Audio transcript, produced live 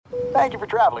Thank you for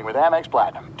traveling with Amex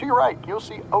Platinum. To your right, you'll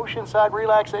see oceanside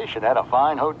relaxation at a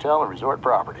fine hotel and resort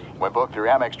property. When booked through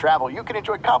Amex Travel, you can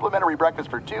enjoy complimentary breakfast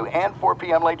for 2 and 4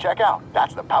 p.m. late checkout.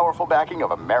 That's the powerful backing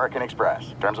of American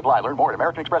Express. Terms apply. Learn more at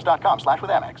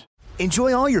americanexpress.com/withAmex.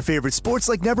 Enjoy all your favorite sports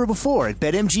like never before at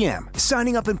BetMGM.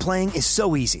 Signing up and playing is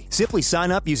so easy. Simply sign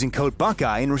up using code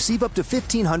Buckeye and receive up to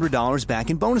 $1,500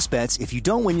 back in bonus bets if you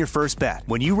don't win your first bet.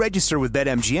 When you register with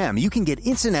BetMGM, you can get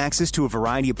instant access to a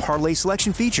variety of parlay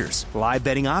selection features, live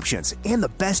betting options, and the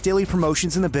best daily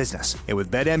promotions in the business. And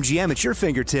with BetMGM at your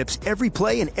fingertips, every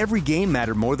play and every game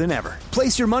matter more than ever.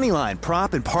 Place your moneyline,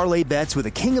 prop, and parlay bets with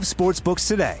the king of sportsbooks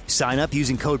today. Sign up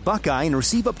using code Buckeye and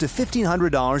receive up to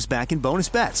 $1,500 back in bonus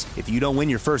bets if you don't win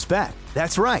your first bet.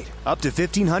 That's right, up to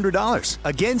 $1,500.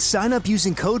 Again, sign up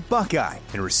using code Buckeye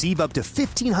and receive up to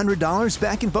 $1,500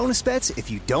 back in bonus bets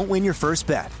if you don't win your first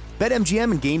bet.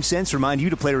 BetMGM and GameSense remind you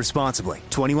to play responsibly.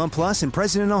 21 plus and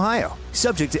present in Ohio.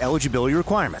 Subject to eligibility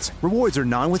requirements. Rewards are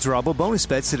non-withdrawable bonus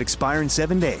bets that expire in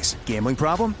 7 days. Gambling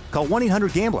problem? Call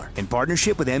 1-800-GAMBLER in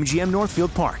partnership with MGM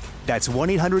Northfield Park. That's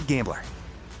 1-800-GAMBLER.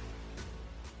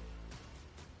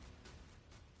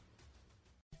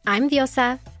 I'm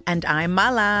Diosa. And I'm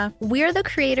Mala. We're the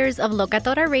creators of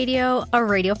Locatora Radio, a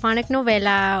radiophonic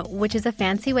novela, which is a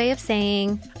fancy way of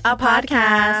saying a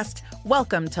podcast.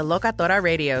 Welcome to Locatora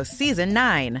Radio Season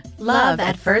 9. Love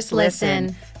at First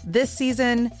Listen. This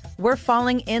season, we're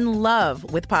falling in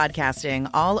love with podcasting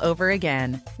all over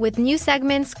again. With new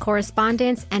segments,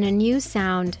 correspondence, and a new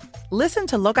sound. Listen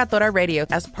to Locatora Radio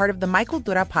as part of the My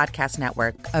Cultura Podcast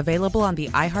Network. Available on the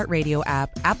iHeartRadio app,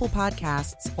 Apple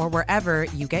Podcasts, or wherever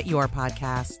you get your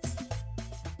podcasts.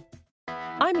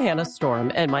 I'm Hannah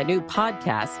Storm, and my new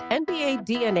podcast, NBA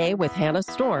DNA with Hannah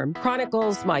Storm,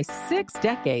 chronicles my 6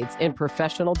 decades in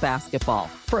professional basketball.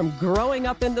 From growing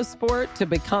up in the sport to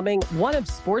becoming one of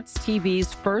sports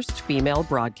TV's first female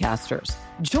broadcasters.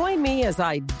 Join me as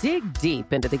I dig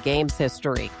deep into the game's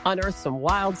history, unearth some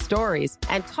wild stories,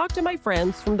 and talk to my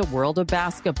friends from the world of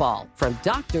basketball, from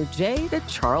Dr. J to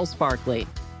Charles Barkley.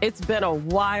 It's been a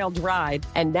wild ride,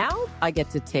 and now I get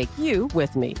to take you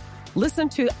with me. Listen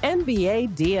to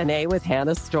NBA DNA with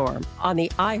Hannah Storm on the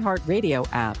iHeartRadio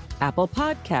app, Apple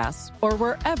Podcasts, or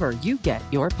wherever you get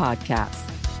your podcasts.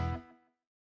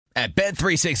 At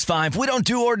Bet365, we don't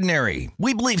do ordinary.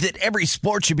 We believe that every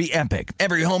sport should be epic.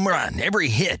 Every home run, every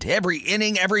hit, every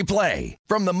inning, every play.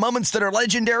 From the moments that are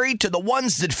legendary to the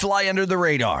ones that fly under the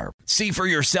radar. See for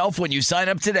yourself when you sign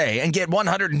up today and get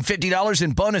 $150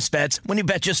 in bonus bets when you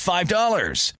bet just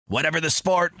 $5. Whatever the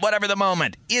sport, whatever the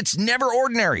moment, it's never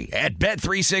ordinary at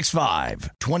Bet365.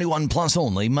 21 plus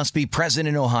only. Must be present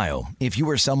in Ohio. If you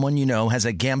or someone you know has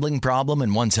a gambling problem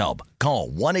and wants help, call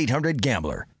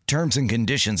 1-800-GAMBLER. Terms and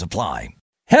conditions apply.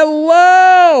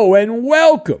 Hello and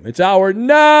welcome. It's hour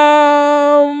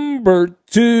number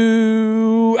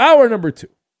two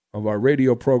of our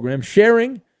radio program.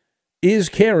 Sharing is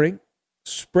caring.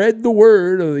 Spread the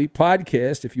word of the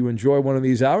podcast. If you enjoy one of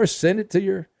these hours, send it to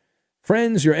your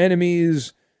friends, your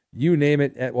enemies, you name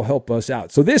it. That will help us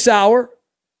out. So this hour,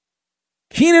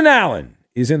 Keenan Allen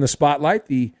is in the spotlight.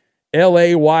 The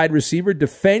L.A. wide receiver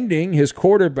defending his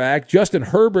quarterback, Justin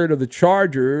Herbert of the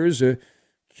Chargers,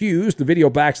 accused, the video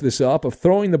backs this up, of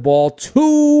throwing the ball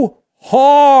too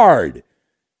hard.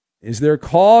 Is there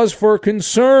cause for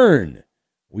concern?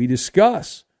 We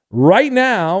discuss right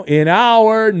now in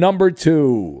hour number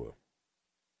two.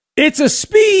 It's a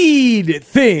speed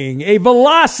thing, a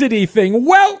velocity thing.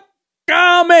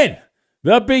 Welcome in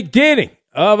the beginning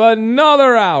of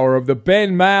another hour of the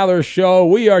Ben Maller Show.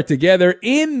 We are together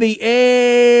in the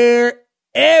air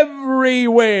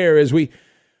everywhere as we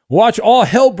watch all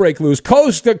hell break loose,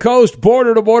 coast to coast,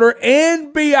 border to border,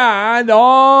 and beyond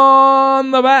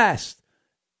on the vast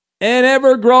and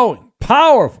ever-growing,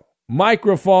 powerful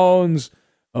microphones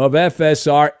of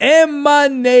FSR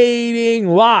emanating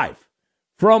live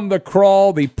from the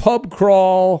crawl, the pub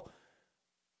crawl,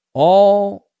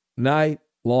 all night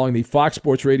long, the Fox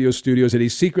Sports Radio studios at a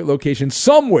secret location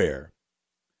somewhere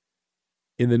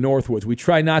in the Northwoods. We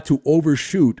try not to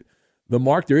overshoot the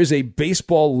mark. There is a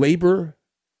baseball labor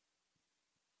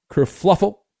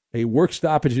kerfluffle, a work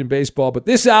stoppage in baseball, but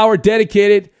this hour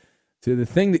dedicated to the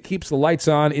thing that keeps the lights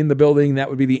on in the building. That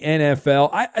would be the NFL.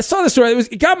 I saw the story.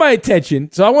 It got my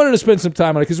attention, so I wanted to spend some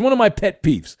time on it because it's one of my pet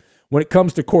peeves when it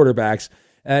comes to quarterbacks.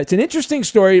 It's an interesting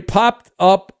story. It popped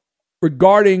up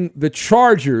regarding the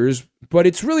Chargers, but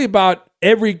it's really about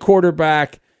every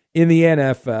quarterback in the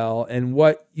NFL and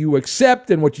what you accept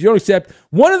and what you don't accept.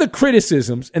 One of the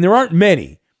criticisms, and there aren't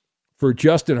many, for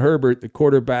Justin Herbert, the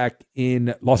quarterback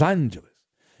in Los Angeles,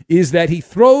 is that he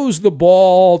throws the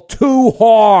ball too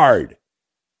hard.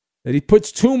 that he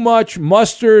puts too much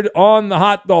mustard on the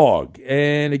hot dog.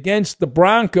 And against the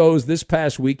Broncos this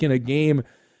past week in a game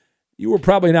you were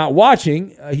probably not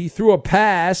watching, he threw a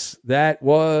pass that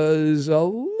was a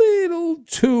little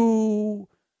too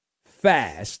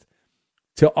fast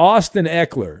to Austin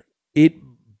Eckler. It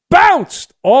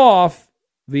bounced off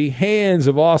the hands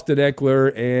of Austin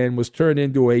Eckler and was turned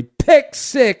into a pick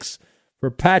six for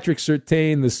Patrick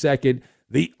Surtain II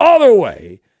the other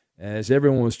way as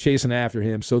everyone was chasing after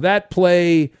him. So that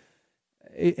play,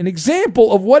 an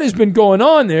example of what has been going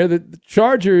on there, that the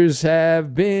Chargers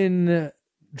have been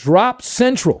drop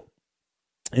central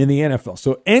in the NFL.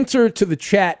 So enter to the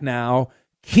chat now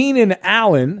Keenan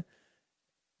Allen,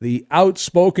 the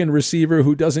outspoken receiver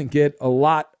who doesn't get a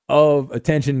lot of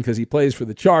attention because he plays for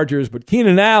the Chargers. But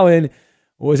Keenan Allen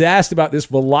was asked about this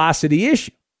velocity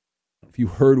issue. If you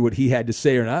heard what he had to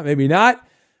say or not, maybe not.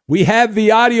 We have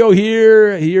the audio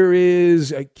here. Here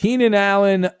is Keenan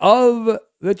Allen of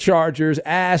the Chargers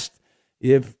asked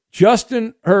if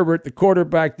Justin Herbert, the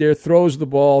quarterback there, throws the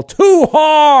ball too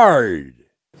hard.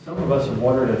 Some of us have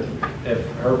wondered if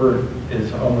Herbert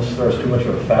almost throws too much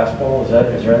of a fastball. Is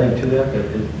there anything to that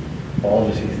his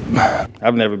ball just?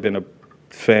 I've never been a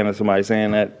fan of somebody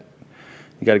saying that.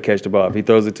 You got to catch the ball. If he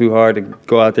throws it too hard, to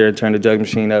go out there and turn the jug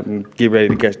machine up and get ready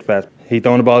to catch the fastball. He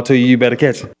throwing the ball to you, you better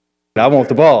catch it. I want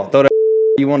the ball. Throw that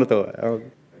you want to throw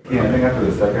it. Yeah, I think after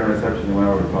the second reception, you went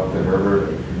over to talk to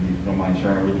Herbert. If you don't mind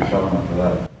sharing, we can shut him up for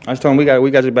that. I just told him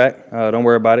we got your back. Don't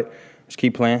worry about it. Just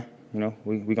keep playing. You know,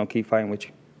 we gonna keep fighting with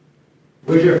you.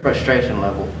 Where's your frustration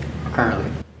level currently?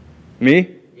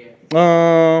 Me?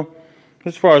 Yeah.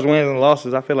 As far as wins and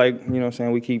losses, I feel like, you know what I'm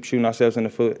saying, we keep shooting ourselves in the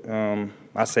foot.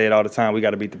 I say it all the time, we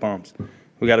got to beat the bums.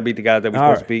 We got to beat the guys that we're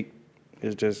supposed to beat.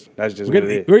 That's just what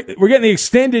it is. We're getting the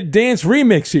extended dance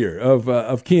remix here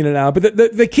of Keenan Allen. But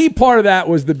the key part of that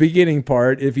was the beginning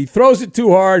part. If he throws it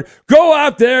too hard, go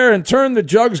out there and turn the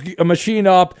jugs machine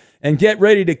up and get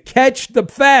ready to catch the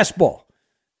fastball.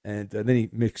 And then he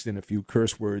mixed in a few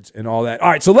curse words and all that.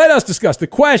 All right, so let us discuss the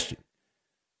question.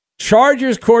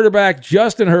 Chargers quarterback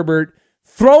Justin Herbert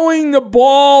throwing the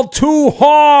ball too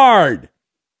hard.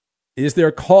 Is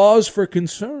there cause for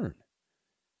concern?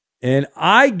 And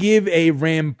I give a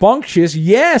rambunctious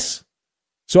yes.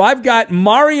 So I've got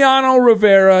Mariano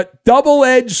Rivera,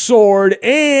 double-edged sword,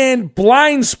 and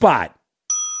blind spot.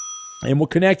 And we'll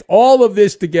connect all of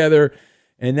this together,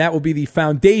 and that will be the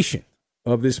foundation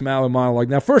of this Malin monologue.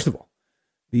 Now, first of all,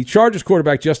 the Chargers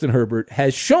quarterback, Justin Herbert,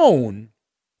 has shown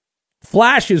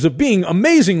flashes of being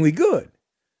amazingly good.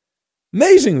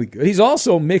 Amazingly good. He's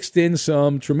also mixed in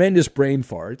some tremendous brain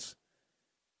farts,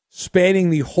 spanning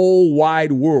the whole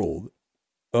wide world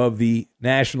of the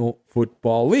National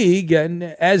Football League. And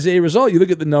as a result, you look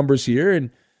at the numbers here,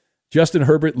 and Justin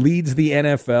Herbert leads the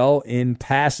NFL in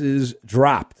passes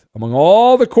dropped. Among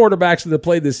all the quarterbacks that have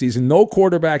played this season, no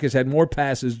quarterback has had more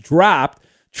passes dropped.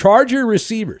 Charger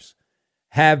receivers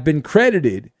have been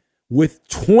credited with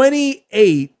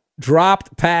 28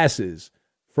 dropped passes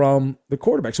from the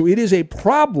quarterback. So it is a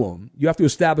problem. You have to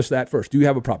establish that first. Do you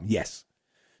have a problem? Yes.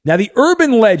 Now, the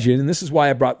urban legend, and this is why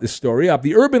I brought this story up,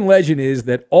 the urban legend is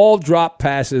that all drop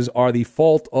passes are the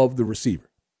fault of the receiver.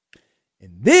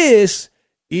 And this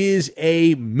is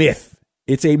a myth.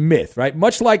 It's a myth, right?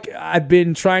 Much like I've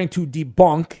been trying to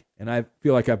debunk, and I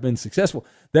feel like I've been successful,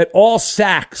 that all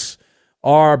sacks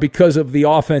are because of the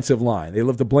offensive line. They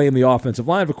love to blame the offensive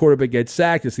line. If a quarterback gets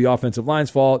sacked, it's the offensive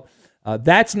line's fault.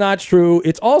 That's not true.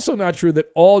 It's also not true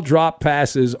that all drop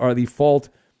passes are the fault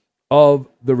of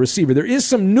the receiver. There is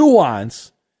some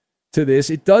nuance to this.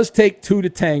 It does take two to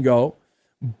tango.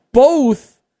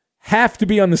 Both have to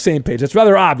be on the same page. That's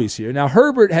rather obvious here. Now,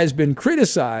 Herbert has been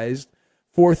criticized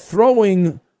for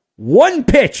throwing one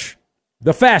pitch,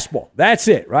 the fastball. That's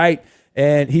it, right?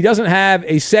 And he doesn't have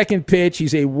a second pitch.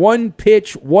 He's a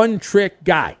one-pitch, one-trick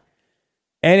guy.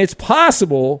 And it's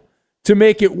possible to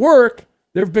make it work.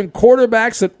 There have been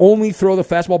quarterbacks that only throw the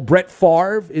fastball. Brett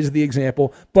Favre is the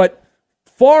example. But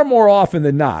far more often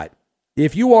than not,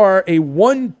 if you are a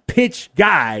one-pitch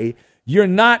guy, you're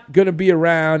not going to be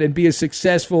around and be as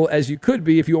successful as you could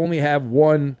be if you only have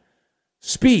one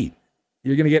speed.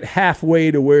 You're going to get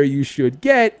halfway to where you should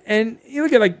get. And you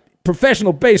look at like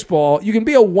professional baseball, you can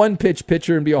be a one-pitch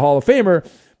pitcher and be a Hall of Famer,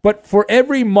 but for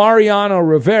every Mariano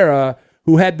Rivera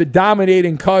who had the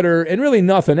dominating cutter and really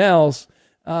nothing else,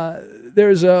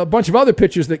 there's a bunch of other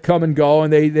pitchers that come and go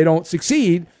and they don't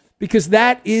succeed because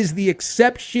that is the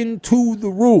exception to the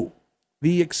rule.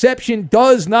 The exception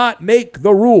does not make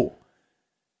the rule.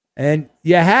 And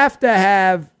you have to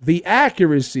have the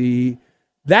accuracy.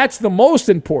 That's the most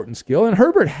important skill, and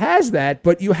Herbert has that,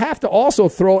 but you have to also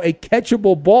throw a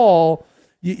catchable ball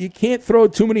You can't throw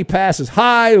too many passes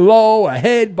high, low,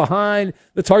 ahead, behind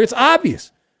the target. It's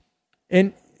obvious.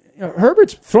 And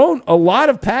Herbert's thrown a lot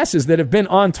of passes that have been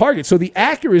on target, so the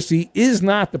accuracy is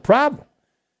not the problem.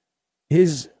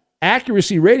 His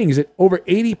accuracy rating is at over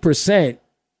 80%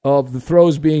 of the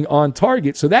throws being on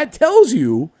target. So that tells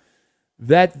you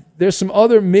that there's some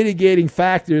other mitigating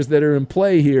factors that are in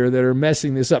play here that are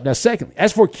messing this up. Now, secondly,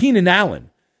 as for Keenan Allen,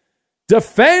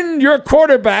 defend your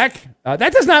quarterback.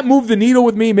 That does not move the needle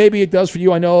with me. Maybe it does for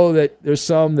you. I know that there's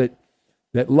some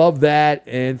that love that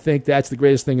and think that's the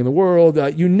greatest thing in the world.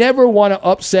 You never want to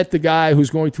upset the guy who's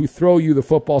going to throw you the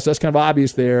football, so that's kind of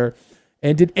obvious there.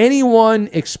 And did anyone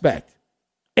expect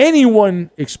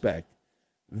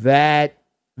that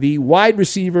the wide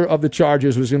receiver of the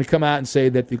Chargers was going to come out and say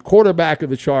that the quarterback of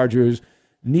the Chargers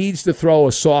needs to throw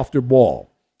a softer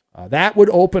ball? That would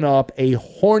open up a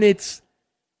hornet's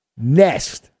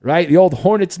nest, right? The old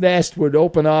hornet's nest would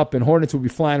open up and hornets would be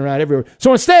flying around everywhere.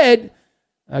 So instead,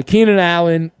 Keenan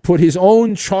Allen put his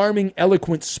own charming,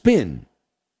 eloquent spin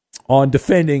on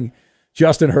defending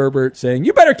Justin Herbert, saying,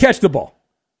 you better catch the ball,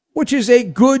 which is a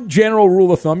good general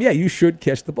rule of thumb. Yeah, you should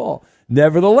catch the ball.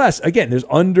 Nevertheless, again, there's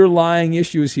underlying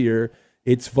issues here.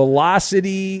 It's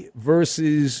velocity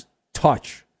versus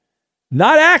touch,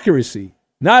 not accuracy.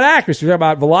 Not accuracy. We're talking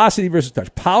about velocity versus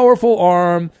touch. Powerful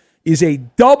arm is a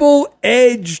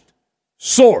double-edged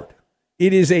sword.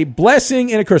 It is a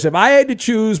blessing and a curse. If I had to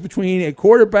choose between a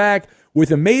quarterback with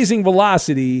amazing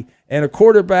velocity and a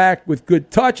quarterback with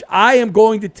good touch, I am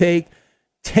going to take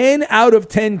 10 out of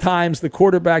 10 times the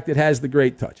quarterback that has the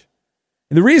great touch.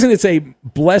 And the reason it's a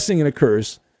blessing and a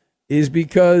curse is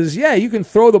because, yeah, you can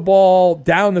throw the ball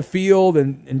down the field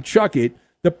and chuck it.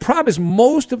 The problem is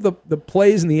most of the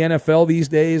plays in the NFL these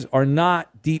days are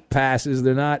not deep passes.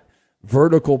 They're not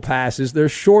vertical passes. They're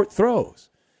short throws.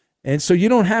 And so you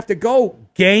don't have to go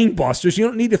gangbusters. You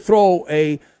don't need to throw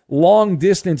a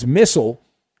long-distance missile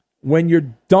when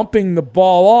you're dumping the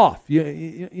ball off.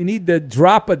 You need to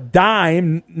drop a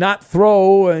dime, not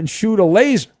throw and shoot a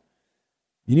laser.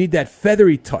 You need that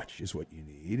feathery touch is what you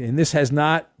need, and this has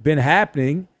not been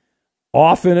happening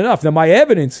often enough. Now, my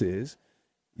evidence is,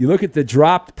 you look at the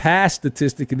dropped pass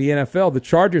statistic in the NFL, the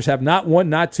Chargers have not one,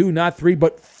 not two, not three,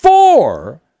 but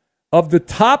 4 of the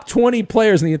top 20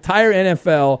 players in the entire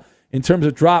NFL in terms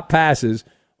of drop passes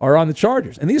are on the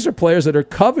Chargers. And these are players that are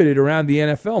coveted around the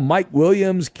NFL. Mike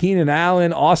Williams, Keenan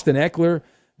Allen, Austin Eckler,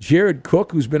 Jared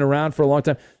Cook, who's been around for a long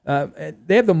time.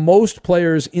 They have the most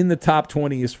players in the top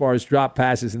 20 as far as drop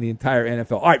passes in the entire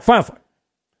NFL. All right, final.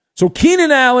 So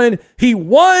Keenan Allen, he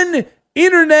won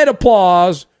internet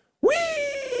applause. Whee!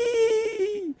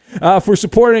 For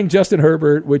supporting Justin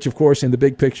Herbert, which, of course, in the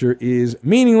big picture is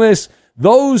meaningless.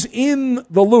 Those in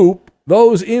the loop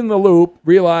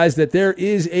realize that there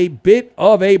is a bit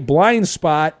of a blind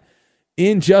spot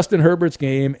in Justin Herbert's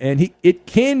game, and it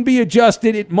can be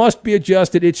adjusted. It must be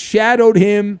adjusted. It's shadowed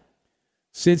him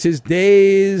since his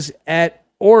days at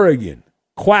Oregon.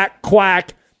 Quack,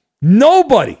 quack.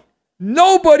 Nobody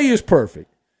is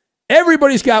perfect.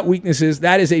 Everybody's got weaknesses.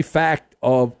 That is a fact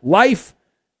of life.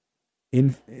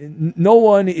 No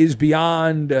one is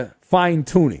beyond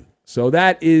fine-tuning. So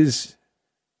that is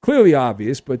clearly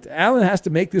obvious, but Allen has to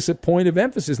make this a point of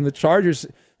emphasis. And the Chargers,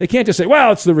 they can't just say,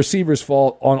 well, it's the receiver's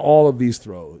fault on all of these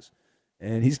throws.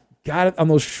 And he's got it on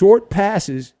those short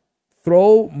passes,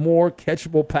 throw more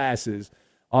catchable passes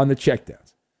on the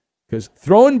checkdowns. Because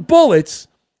throwing bullets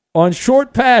on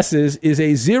short passes is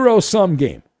a zero-sum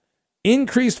game.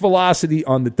 Increased velocity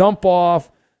on the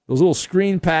dump-off, those little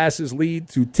screen passes lead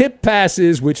to tip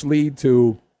passes, which lead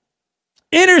to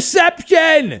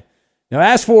interception. Now,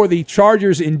 as for the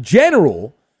Chargers in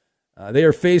general, they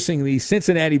are facing the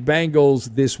Cincinnati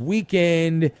Bengals this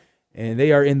weekend, and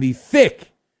they are in the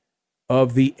thick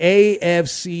of the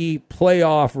AFC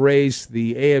playoff race.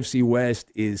 The AFC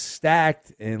West is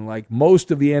stacked, and like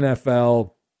most of the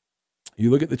NFL,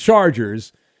 you look at the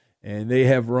Chargers, and they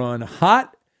have run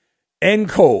hot and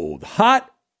cold,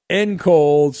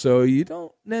 so you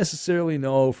don't necessarily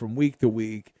know from week to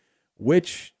week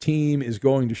which team is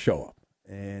going to show up.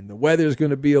 And the weather is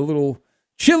going to be a little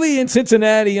chilly in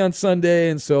Cincinnati on Sunday,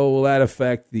 and so will that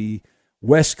affect the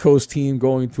West Coast team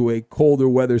going to a colder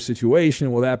weather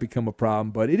situation? Will that become a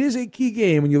problem? But it is a key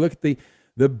game when you look at the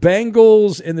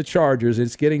Bengals and the Chargers.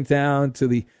 It's getting down to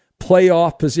the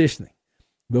playoff positioning,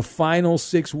 the final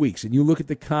 6 weeks. And you look at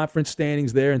the conference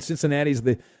standings there, and Cincinnati's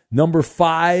the number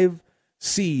 5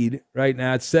 seed right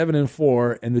now at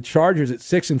 7-4, and the Chargers at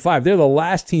 6-5. They're the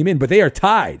last team in, but they are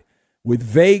tied with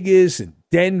Vegas and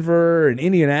Denver, and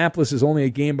Indianapolis is only a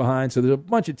game behind. So there's a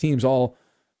bunch of teams all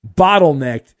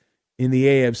bottlenecked in the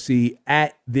AFC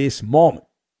at this moment.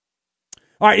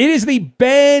 All right, it is the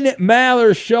Ben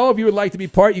Maller Show. If you would like to be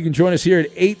part, you can join us here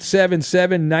at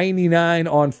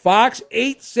 877-99 on Fox,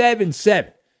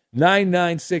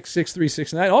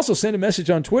 877-996-6369. Also send a message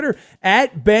on Twitter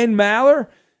at Ben Maller,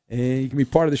 and you can be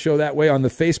part of the show that way on the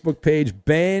Facebook page,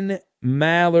 Ben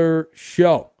Maller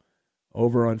Show.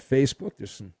 Over on Facebook,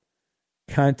 there's some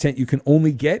content you can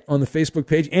only get on the Facebook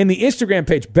page and the Instagram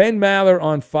page, Ben Maller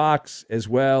on Fox, as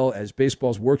well as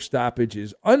baseball's work stoppage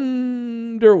is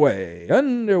underway.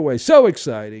 So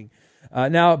exciting.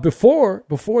 Now, before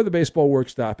the baseball work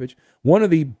stoppage, one of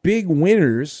the big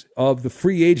winners of the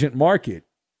free agent market,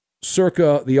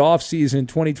 circa the offseason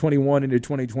 2021 into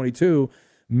 2022,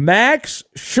 Max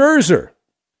Scherzer,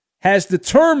 has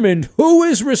determined who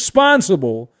is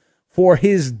responsible for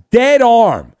his dead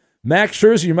arm. Max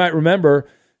Scherzer, you might remember,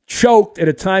 choked at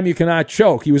a time you cannot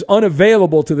choke. He was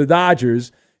unavailable to the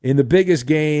Dodgers in the biggest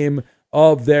game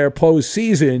of their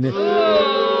postseason.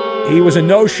 He was a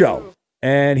no-show,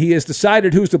 and he has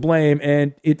decided who's to blame.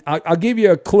 And I'll give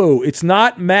you a clue. It's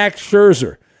not Max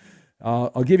Scherzer.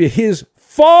 I'll give you his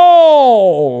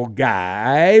fall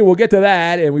guy. We'll get to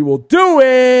that, and we will do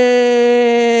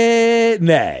it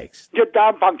next. Get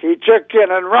down, funky chicken,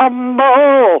 and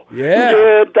rumble.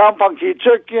 Yeah. Get down, funky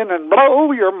chicken, and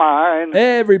blow your mind.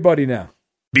 Everybody now.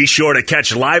 Be sure to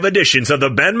catch live editions of the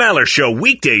Ben Maller Show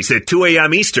weekdays at 2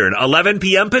 a.m. Eastern, 11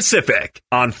 p.m. Pacific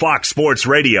on Fox Sports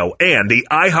Radio and the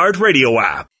iHeartRadio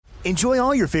app. Enjoy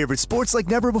all your favorite sports like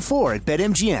never before at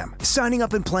BetMGM. Signing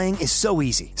up and playing is so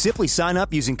easy. Simply sign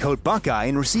up using code Buckeye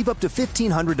and receive up to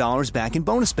 $1,500 back in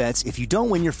bonus bets if you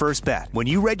don't win your first bet. When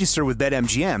you register with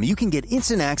BetMGM, you can get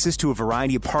instant access to a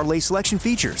variety of parlay selection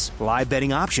features, live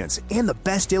betting options, and the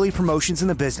best daily promotions in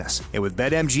the business. And with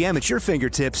BetMGM at your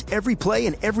fingertips, every play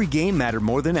and every game matter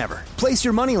more than ever. Place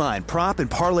your moneyline, prop,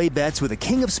 and parlay bets with the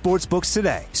king of sportsbooks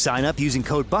today. Sign up using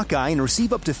code Buckeye and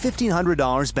receive up to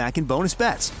 $1,500 back in bonus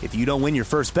bets if you don't win your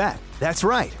first bet. That's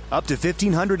right, up to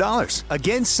 $1,500.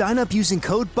 Again, sign up using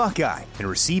code Buckeye and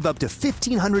receive up to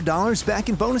 $1,500 back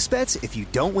in bonus bets if you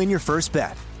don't win your first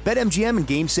bet. BetMGM and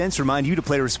GameSense remind you to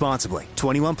play responsibly.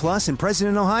 21 plus and present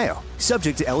in Ohio.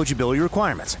 Subject to eligibility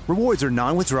requirements. Rewards are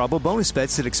non-withdrawable bonus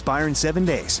bets that expire in 7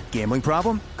 days. Gambling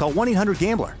problem? Call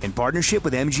 1-800-GAMBLER in partnership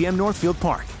with MGM Northfield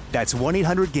Park. That's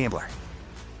 1-800-GAMBLER.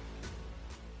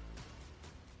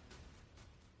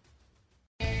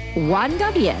 Juan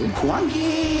Gabriel,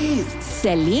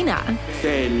 Selena,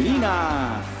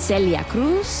 Celia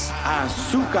Cruz,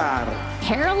 Azúcar,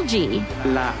 Karol G,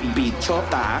 La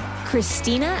Bichota,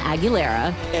 Christina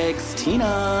Aguilera,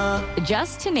 Ex-Tina.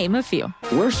 Just to name a few.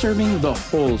 We're serving the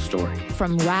whole story.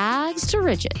 From rags to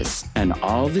riches. And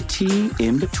all the tea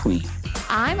in between.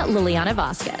 I'm Liliana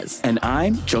Vasquez. And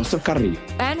I'm Joseph Carrillo.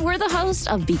 And we're the host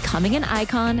of Becoming an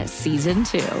Icon Season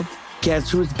 2.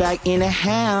 Guess who's back in the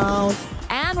house?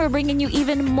 And we're bringing you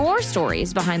even more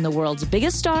stories behind the world's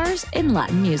biggest stars in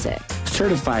Latin music.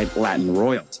 Certified Latin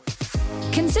royalty.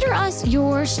 Consider us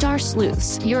your star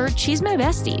sleuths, your chisme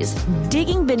besties,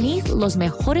 digging beneath los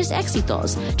mejores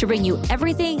éxitos to bring you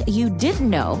everything you didn't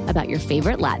know about your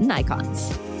favorite Latin icons.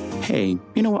 Hey,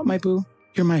 you know what, my boo?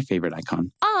 You're my favorite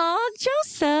icon. Aw,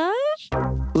 Joseph.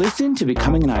 Listen to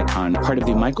Becoming an Icon, part of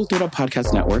the Michael Dura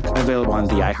Podcast Network, available on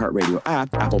the iHeartRadio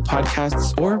app, Apple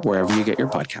Podcasts, or wherever you get your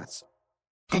podcasts.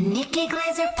 The Nikki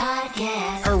Glaser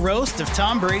Podcast. Her roast of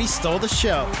Tom Brady stole the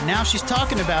show. Now she's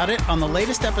talking about it on the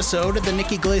latest episode of the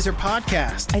Nikki Glaser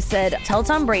Podcast. I said, tell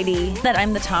Tom Brady that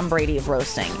I'm the Tom Brady of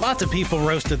roasting. Lots of people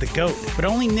roasted the GOAT, but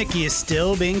only Nikki is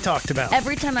still being talked about.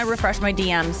 Every time I refresh my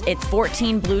DMs, it's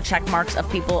 14 blue check marks of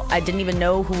people I didn't even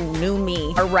know who knew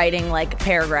me are writing like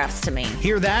paragraphs to me.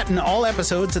 Hear that in all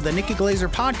episodes of the Nikki Glaser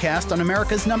Podcast on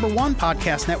America's #1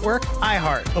 podcast network,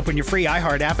 iHeart. Open your free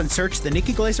iHeart app and search the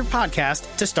Nikki Glaser Podcast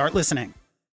to start listening.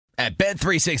 At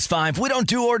Bet365, we don't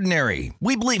do ordinary.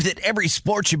 We believe that every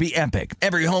sport should be epic.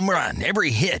 Every home run,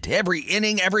 every hit, every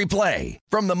inning, every play.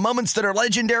 From the moments that are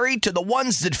legendary to the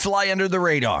ones that fly under the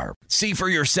radar. See for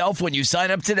yourself when you sign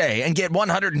up today and get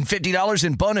 $150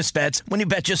 in bonus bets when you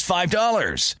bet just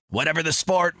 $5. Whatever the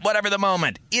sport, whatever the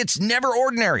moment, it's never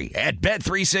ordinary at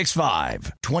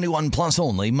Bet365. 21 plus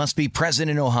only. Must be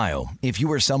present in Ohio. If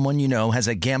you or someone you know has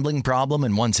a gambling problem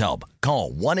and wants help,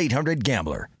 call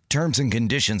 1-800-GAMBLER. Terms and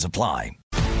conditions apply.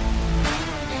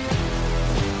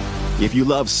 If you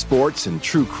love sports and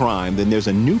true crime, then there's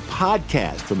a new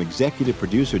podcast from executive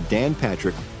producer Dan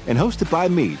Patrick and hosted by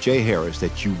me, Jay Harris,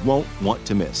 that you won't want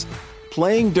to miss.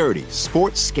 Playing Dirty: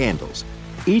 Sports Scandals.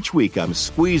 Each week, I'm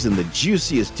squeezing the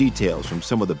juiciest details from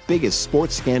some of the biggest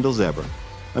sports scandals ever.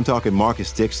 I'm talking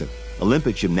Marcus Dixon,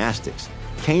 Olympic gymnastics,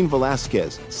 Cain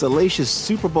Velasquez, salacious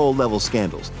Super Bowl-level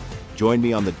scandals. Join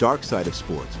me on the dark side of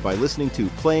sports by listening to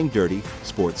Playing Dirty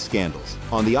Sports Scandals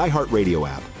on the iHeartRadio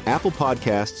app, Apple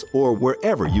Podcasts, or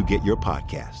wherever you get your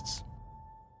podcasts.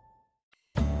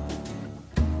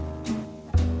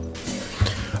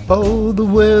 Oh, the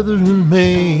weather in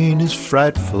Maine is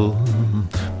frightful,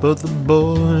 but the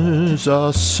boys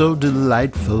are so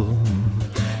delightful.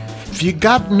 If you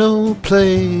got no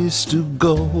place to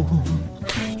go,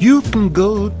 you can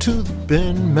go to the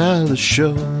Ben Maller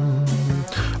Show.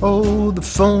 Oh, the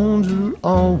phones are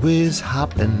always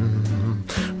hopping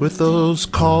with those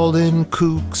call-in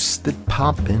kooks that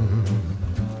poppin'.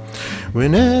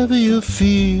 Whenever you're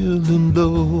feeling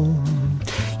low,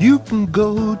 you can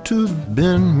go to the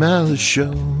Ben Maller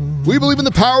Show. We believe in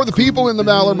the power of the people in the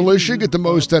Maller Militia. Get the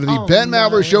most out of the Ben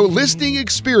Maller Show listening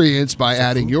experience by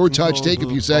adding your touch. Take a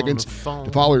few seconds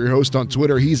to follow your host on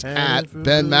Twitter. He's at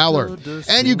Ben Maller.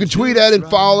 And you can tweet at and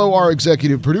follow our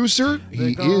executive producer.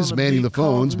 He is manning the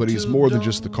phones, but he's more than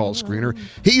just the call screener.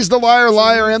 He's the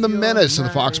liar, and the menace of the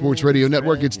Fox Sports Radio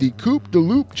Network. It's the Coop de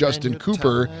Loop, Justin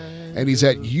Cooper, and he's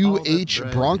at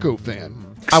UH Bronco Fan.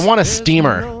 I want a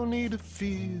steamer.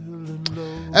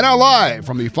 And now live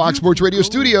from the Fox Sports Radio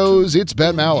studios, it's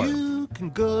Ben Maller. You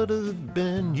can go to the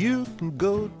Ben, you can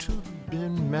go to the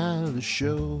Ben Maller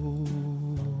Show.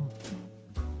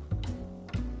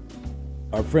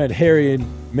 Our friend Harry in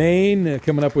Maine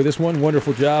coming up with this one.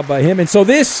 Wonderful job by him. And so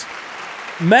this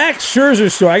Max Scherzer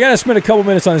story, I got to spend a couple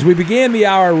minutes on this. We began the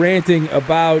hour ranting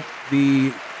about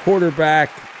the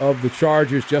quarterback of the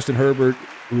Chargers, Justin Herbert,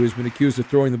 who has been accused of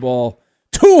throwing the ball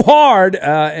too hard,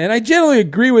 and I generally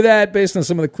agree with that based on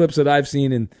some of the clips that I've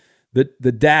seen, and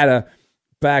the data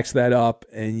backs that up,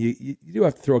 and you do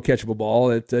have to throw a catchable ball.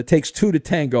 It takes two to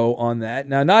tango on that.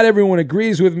 Now, not everyone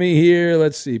agrees with me here.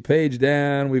 Let's see, page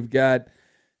down, we've got,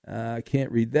 I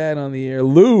can't read that on the air.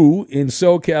 Lou in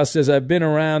SoCal says, I've been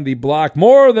around the block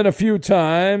more than a few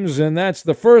times, and that's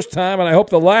the first time, and I hope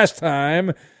the last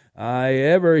time I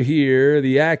ever hear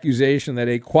the accusation that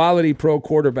a quality pro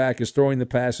quarterback is throwing the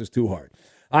passes too hard.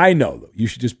 I know, though. You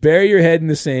should just bury your head in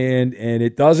the sand, and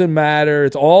it doesn't matter.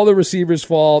 It's all the receiver's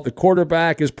fault. The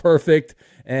quarterback is perfect,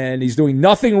 and he's doing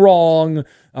nothing wrong.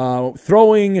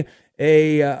 Throwing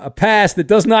a pass that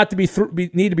does not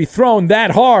need to be thrown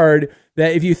that hard,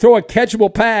 that if you throw a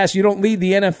catchable pass, you don't lead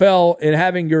the NFL in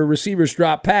having your receivers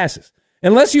drop passes.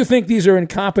 Unless you think these are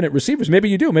incompetent receivers. Maybe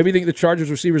you do. Maybe you think the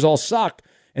Chargers receivers all suck,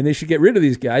 and they should get rid of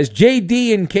these guys.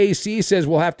 JD in KC says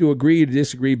we'll have to agree to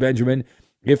disagree, Benjamin.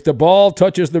 If the ball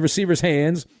touches the receiver's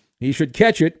hands, he should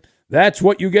catch it. That's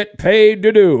what you get paid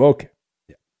to do. Okay.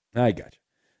 Yeah, I got you.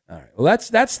 All right. Well,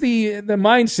 that's the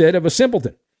mindset of a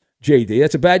simpleton, JD.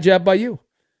 That's a bad job by you.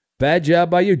 Bad job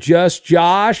by you. Just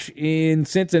Josh in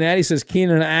Cincinnati says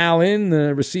Keenan Allen,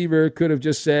 the receiver, could have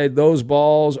just said, those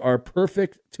balls are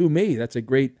perfect to me. That's a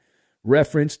great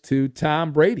reference to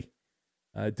Tom Brady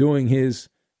doing his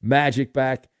magic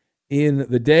back in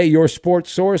the day. Your sports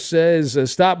source says,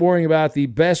 stop worrying about the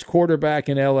best quarterback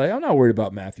in L.A. I'm not worried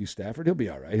about Matthew Stafford. He'll be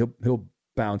all right. He'll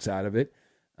bounce out of it.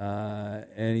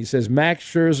 And he says, Max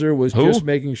Scherzer was just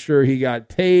making sure he got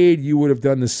paid. You would have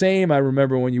done the same. I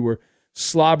remember when you were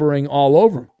slobbering all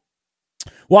over him.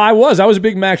 Well, I was a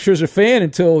big Max Scherzer fan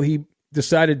until he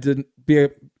decided to be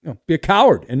a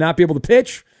coward and not be able to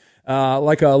pitch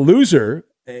like a loser.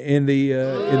 In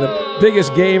the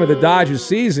biggest game of the Dodgers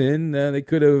season, they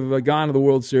could have gone to the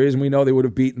World Series, and we know they would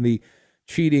have beaten the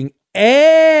cheating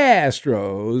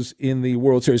Astros in the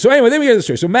World Series. So anyway, then we get the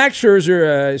story. So Max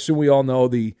Scherzer, I assume we all know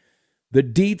the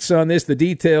deets on this, the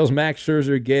details. Max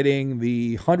Scherzer getting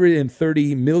the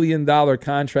 $130 million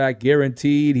contract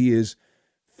guaranteed. He is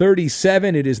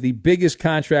 37. It is the biggest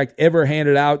contract ever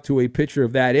handed out to a pitcher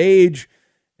of that age.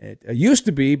 It used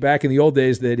to be back in the old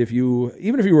days that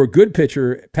even if you were a good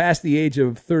pitcher past the age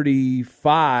of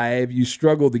 35, you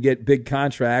struggled to get big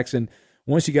contracts. And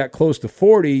once you got close to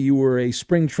 40, you were a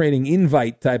spring training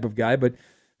invite type of guy. But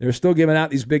they're still giving out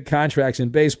these big contracts in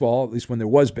baseball, at least when there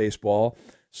was baseball.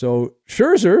 So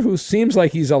Scherzer, who seems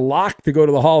like he's a lock to go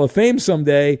to the Hall of Fame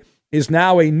someday, is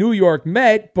now a New York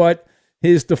Met. But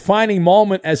his defining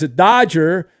moment as a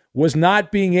Dodger was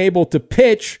not being able to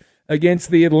pitch against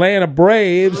the Atlanta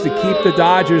Braves to keep the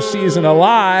Dodgers season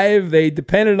alive. They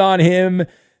depended on him.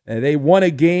 They won a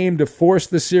game to force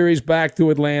the series back to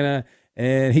Atlanta,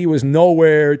 and he was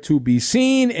nowhere to be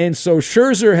seen. And so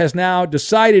Scherzer has now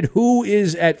decided who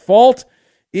is at fault.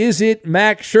 Is it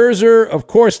Max Scherzer? Of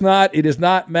course not. It is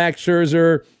not Max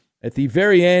Scherzer. At the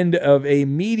very end of a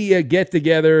media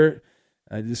get-together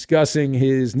discussing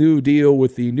his new deal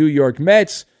with the New York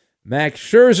Mets, Max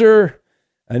Scherzer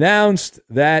announced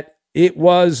that it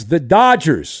was the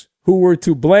Dodgers who were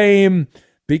to blame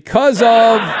because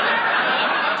of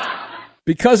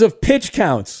because of pitch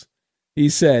counts. He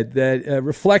said that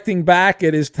reflecting back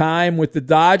at his time with the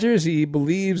Dodgers, he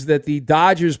believes that the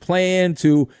Dodgers plan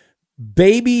to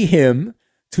baby him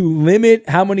to limit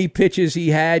how many pitches he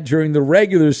had during the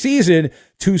regular season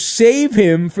to save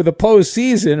him for the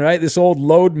postseason, right? This old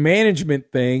load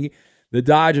management thing the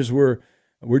Dodgers were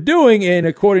doing. And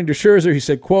according to Scherzer, he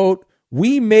said, quote,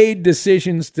 "We made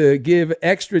decisions to give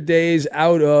extra days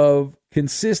out of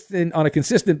on a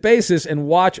consistent basis and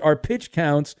watch our pitch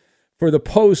counts for the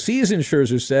postseason,"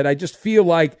 Scherzer said. "I just feel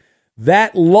like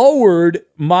that lowered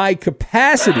my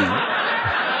capacity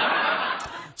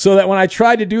so that when I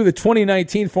tried to do the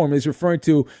 2019 formula," he's referring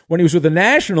to when he was with the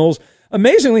Nationals,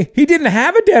 amazingly, he didn't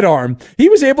have a dead arm. He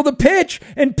was able to pitch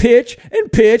and pitch and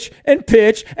pitch and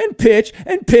pitch and pitch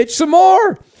and pitch some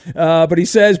more. But he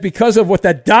says because of what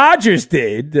the Dodgers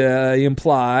did, he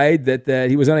implied that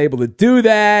he was unable to do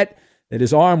that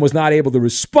his arm was not able to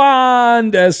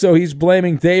respond. So he's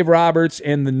blaming Dave Roberts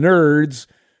and the nerds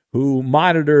who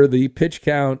monitor the pitch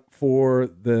count for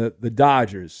the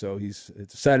Dodgers. So he's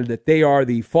decided that they are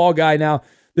the fall guy. Now,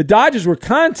 the Dodgers were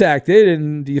contacted,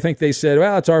 and do you think they said,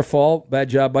 well, it's our fault, bad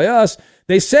job by us?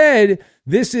 They said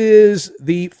this is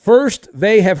the first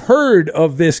they have heard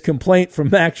of this complaint from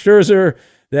Max Scherzer,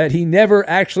 that he never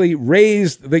actually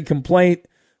raised the complaint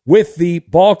with the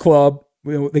ball club,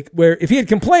 where if he had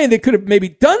complained, they could have maybe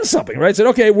done something, right? Said,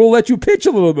 okay, we'll let you pitch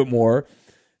a little bit more.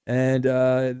 And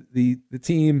the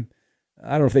team,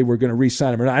 I don't know if they were going to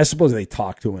re-sign him or not. I suppose they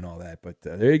talked to him and all that. But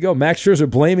there you go. Max Scherzer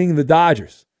blaming the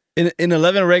Dodgers. In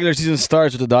 11 regular season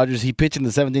starts with the Dodgers, he pitched in the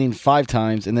 7th inning 5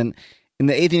 times, and then in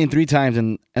the 8th inning 3 times,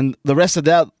 and the rest of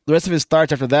his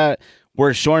starts after that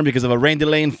were shortened because of a rain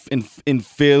delay in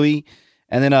Philly,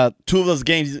 and then 2 of those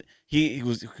games he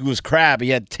was crap.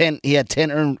 He had 10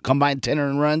 combined 10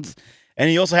 earned runs, and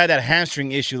he also had that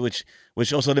hamstring issue,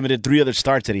 which also limited 3 other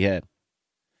starts that he had.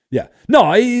 Yeah,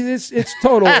 no, it's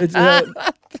total. It's a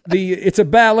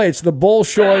ballet. It's the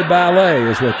Bolshoi ballet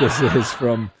is what this is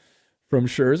from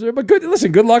Scherzer. But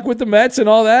good luck with the Mets and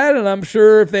all that. And I'm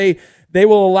sure if they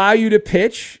will allow you to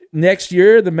pitch next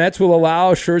year, the Mets will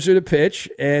allow Scherzer to pitch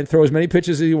and throw as many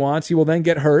pitches as he wants. He will then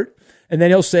get hurt, and then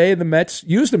he'll say the Mets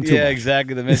used him too much. Yeah,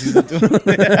 exactly. The Mets used him too much.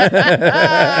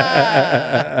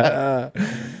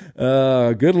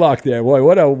 Good luck there, boy.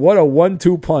 What a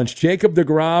 1-2 punch. Jacob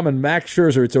deGrom and Max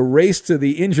Scherzer. It's a race to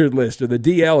the injured list or the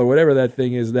DL or whatever that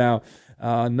thing is now.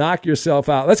 Knock yourself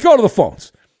out. Let's go to the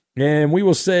phones. And we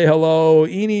will say hello,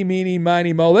 eeny, meeny,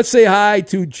 miny, mo. Let's say hi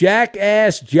to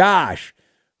Jackass Josh,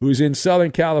 who's in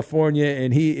Southern California,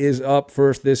 and he is up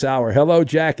first this hour. Hello,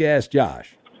 Jackass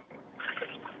Josh.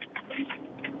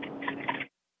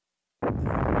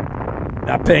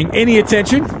 Not paying any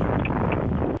attention.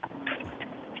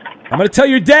 I'm going to tell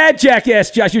your dad,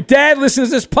 Jackass Josh. Your dad listens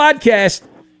to this podcast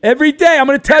every day. I'm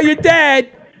going to tell your dad.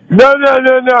 No.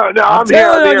 I'm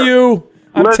telling on you.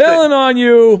 I'm telling on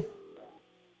you.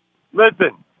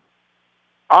 Listen,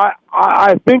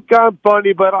 I think I'm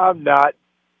funny, but I'm not.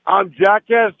 I'm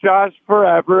Jackass Josh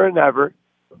forever and ever.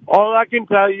 All I can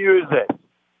tell you is this,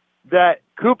 that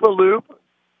Koopa Loop,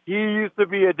 he used to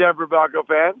be a Denver Bronco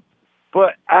fan,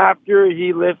 but after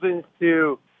he listens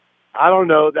to, I don't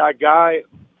know, that guy,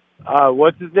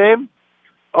 what's his name?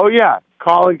 Oh, yeah,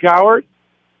 Colin Cowherd.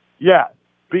 Yeah,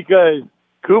 because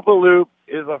Koopa Loop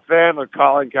is a fan of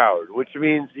Colin Cowherd, which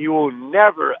means he will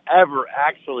never, ever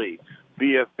actually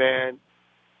be a fan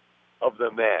of the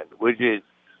man, which is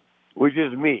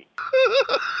me.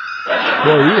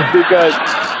 Because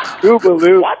Koopa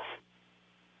Loop. What?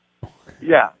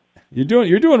 Yeah.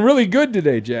 You're doing really good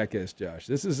today, Jackass Josh.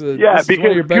 This is one because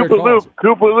of your better calls.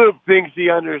 Koopa Loop thinks he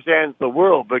understands the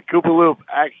world, but Koopa Loop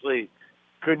actually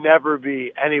could never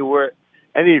be any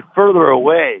further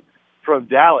away from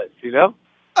Dallas, you know?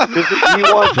 Because he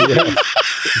wants to be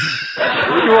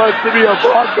a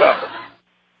Bronco.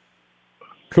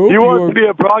 Coop, he wants to be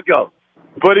a Bronco,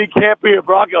 but he can't be a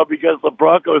Bronco because the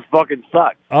Broncos fucking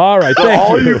suck. All right, so thank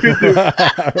all you. you can do.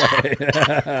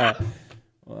 Right.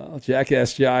 Well,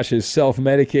 Jackass Josh is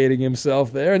self-medicating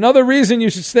himself there. Another reason you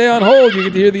should stay on hold. You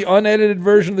get to hear the unedited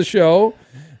version of the show.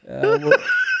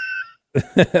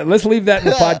 Let's leave that in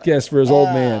the podcast for his old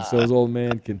man, so his old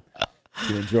man can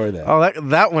enjoy that. Oh,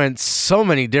 that went so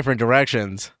many different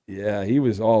directions. Yeah, he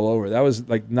was all over. That was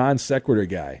like non sequitur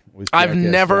guy. I've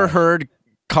never heard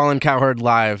Colin Cowherd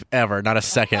live ever, not a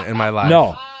second in my life.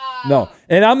 No.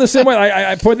 And I'm the same way.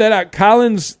 I point that out.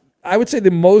 Colin's, I would say,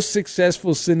 the most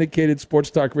successful syndicated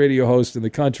sports talk radio host in the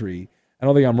country. I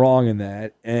don't think I'm wrong in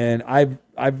that. And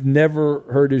I've never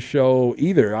heard his show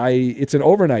either. It's an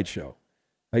overnight show.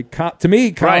 Like to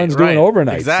me, Colin's doing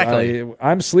overnights. Exactly.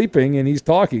 I'm sleeping and he's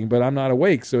talking, but I'm not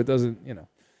awake, so it doesn't,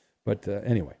 But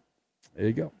anyway, there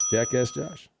you go, Jackass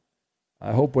Josh.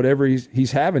 I hope whatever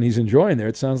he's having, he's enjoying there.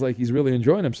 It sounds like he's really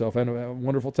enjoying himself. Having a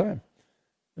wonderful time.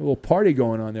 A little party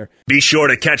going on there. Be sure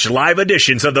to catch live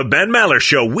editions of the Ben Maller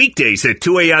Show weekdays at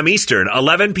 2 a.m. Eastern,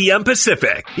 11 p.m.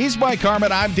 Pacific. He's Mike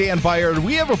Harmon. I'm Dan Byer.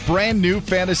 We have a brand new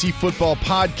fantasy football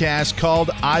podcast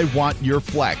called I Want Your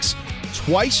Flex.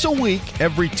 Twice a week,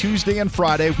 every Tuesday and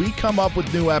Friday, we come up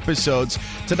with new episodes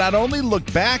to not only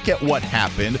look back at what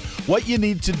happened, what you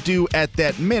need to do at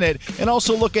that minute, and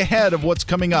also look ahead of what's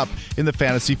coming up in the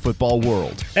fantasy football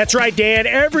world. That's right, Dan.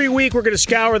 Every week we're going to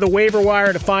scour the waiver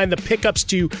wire to find the pickups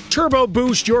to turbo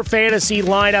boost your fantasy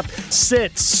lineup,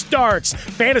 sits, starts,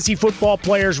 fantasy football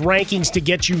players' rankings to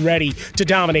get you ready to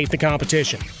dominate the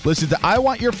competition. Listen to I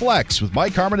Want Your Flex with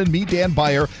Mike Harmon and me, Dan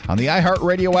Byer, on the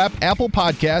iHeartRadio app, Apple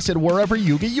Podcasts, and wherever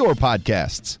you get your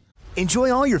podcasts.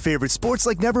 Enjoy all your favorite sports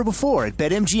like never before at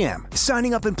BetMGM.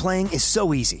 Signing up and playing is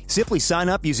so easy. Simply sign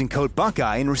up using code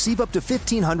Buckeye and receive up to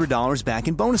 $1,500 back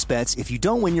in bonus bets if you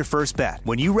don't win your first bet.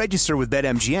 When you register with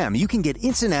BetMGM, you can get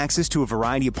instant access to a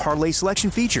variety of parlay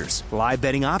selection features, live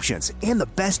betting options, and the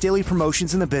best daily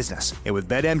promotions in the business. And with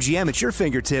BetMGM at your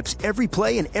fingertips, every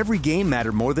play and every game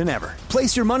matter more than ever.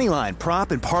 Place your moneyline,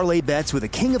 prop, and parlay bets with the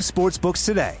king of sportsbooks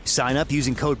today. Sign up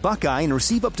using code Buckeye and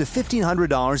receive up to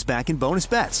 $1,500 back in bonus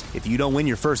bets if you don't win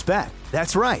your first bet.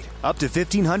 That's right, up to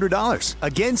 $1,500.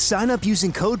 Again, sign up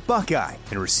using code Buckeye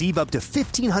and receive up to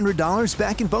 $1,500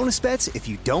 back in bonus bets if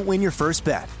you don't win your first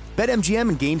bet. BetMGM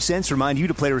and GameSense remind you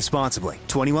to play responsibly.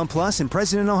 21 plus and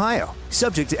present in Ohio.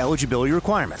 Subject to eligibility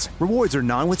requirements. Rewards are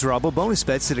non-withdrawable bonus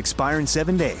bets that expire in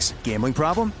 7 days. Gambling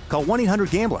problem? Call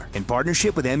 1-800-GAMBLER in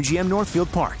partnership with MGM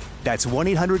Northfield Park. That's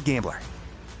 1-800-GAMBLER.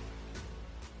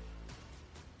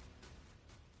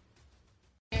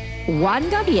 Juan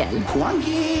Gabriel,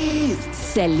 Juanquis,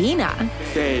 Selena,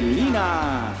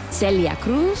 Selena, Celia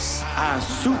Cruz,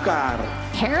 Azúcar,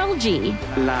 Harold G,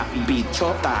 La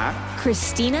Bichota,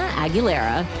 Christina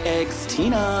Aguilera,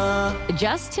 Ex-Tina.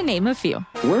 Just to name a few.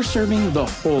 We're serving the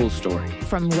whole story.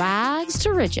 From rags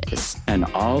to riches. And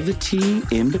all the tea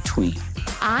in between.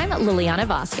 I'm Liliana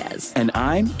Vasquez. And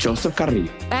I'm Joseph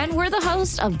Carrillo. And we're the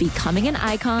host of Becoming an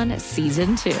Icon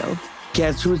Season 2.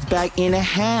 Guess who's back in the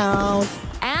house?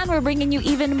 And we're bringing you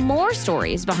even more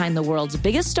stories behind the world's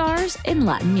biggest stars in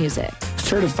Latin music.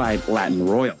 Certified Latin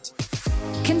royalty.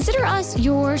 Consider us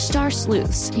your star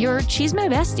sleuths, your chisme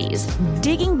besties,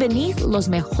 digging beneath los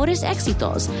mejores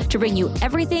éxitos to bring you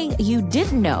everything you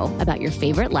didn't know about your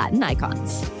favorite Latin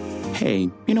icons. Hey,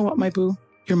 you know what, my boo?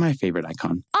 You're my favorite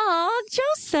icon. Aw,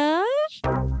 Joseph.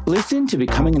 Listen to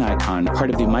Becoming an Icon, part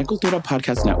of the Michael Dura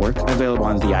Podcast Network, available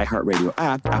on the iHeartRadio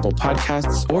app, Apple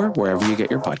Podcasts, or wherever you get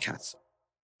your podcasts.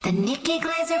 The Nikki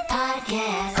Glaser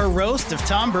Podcast. Her roast of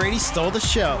Tom Brady stole the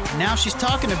show. Now she's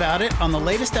talking about it on the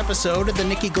latest episode of the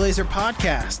Nikki Glaser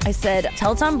Podcast. I said,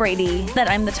 tell Tom Brady that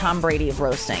I'm the Tom Brady of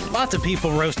roasting. Lots of people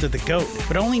roasted the GOAT,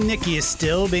 but only Nikki is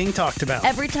still being talked about.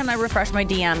 Every time I refresh my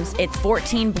DMs, it's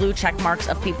 14 blue check marks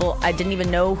of people I didn't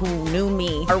even know who knew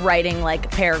me are writing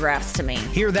like paragraphs to me.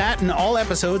 Hear that in all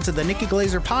episodes of the Nikki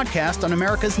Glaser Podcast on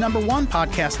America's #1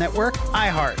 podcast network,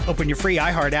 iHeart. Open your free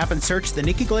iHeart app and search the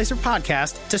Nikki Glaser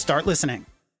Podcast to start listening.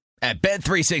 At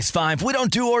Bet365, we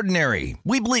don't do ordinary.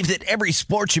 We believe that every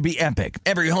sport should be epic.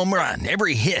 Every home run,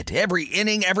 every hit, every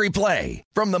inning, every play.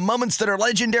 From the moments that are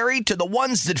legendary to the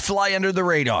ones that fly under the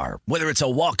radar. Whether it's a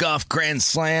walk-off grand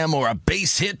slam or a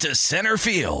base hit to center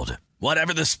field.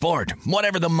 Whatever the sport,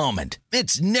 whatever the moment.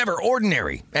 It's never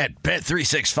ordinary at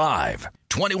Bet365.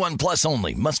 21 plus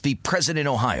only. Must be present in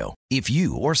Ohio. If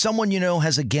you or someone you know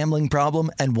has a gambling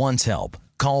problem and wants help,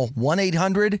 call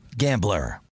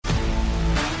 1-800-GAMBLER.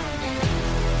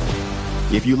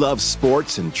 If you love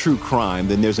sports and true crime,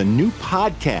 then there's a new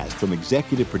podcast from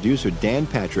executive producer Dan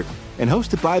Patrick and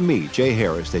hosted by me, Jay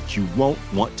Harris, that you won't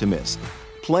want to miss.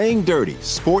 Playing Dirty: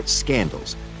 Sports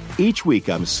Scandals. Each week,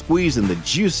 I'm squeezing the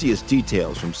juiciest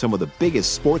details from some of the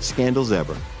biggest sports scandals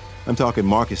ever. I'm talking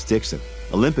Marcus Dixon,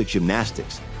 Olympic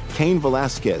gymnastics, Cain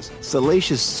Velasquez,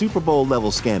 salacious Super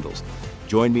Bowl-level scandals.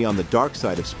 Join me on the dark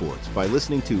side of sports by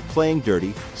listening to Playing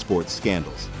Dirty: Sports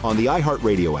Scandals on the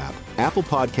iHeartRadio app, Apple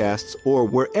Podcasts, or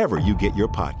wherever you get your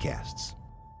podcasts.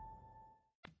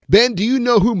 Ben, do you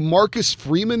know who Marcus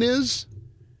Freeman is?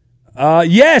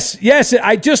 Yes.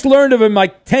 I just learned of him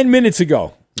like 10 minutes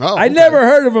ago. Oh, I never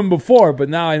heard of him before, but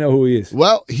now I know who he is.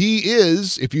 Well, he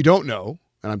is, if you don't know,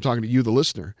 and I'm talking to you, the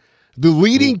listener, the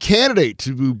leading candidate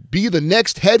to be the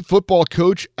next head football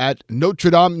coach at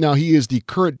Notre Dame. Now, he is the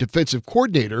current defensive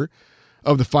coordinator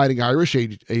of the Fighting Irish.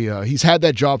 He's had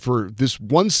that job for this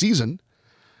one season.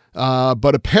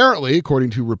 But apparently, according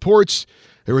to reports,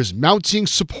 there is mounting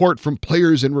support from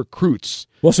players and recruits.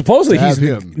 Well, supposedly he's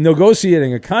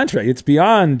negotiating a contract. It's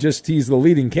beyond just he's the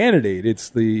leading candidate.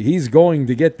 It's he's going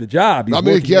to get the job. I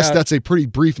mean, I guess that's a pretty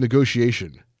brief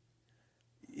negotiation.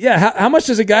 Yeah, how much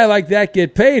does a guy like that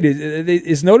get paid?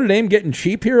 Is Notre Dame getting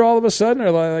cheap here all of a sudden?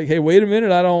 Or like, hey, wait a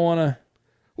minute, I don't want to.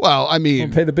 Well, I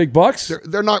mean, pay the big bucks.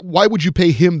 They're not. Why would you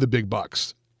pay him the big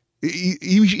bucks?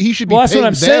 He should be. Well, that's what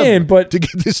I'm saying. But to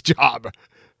get this job.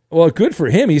 Well, good for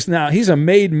him. He's a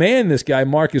made man. This guy,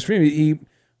 Marcus Freeman. He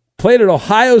played at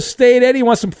Ohio State. Eddie,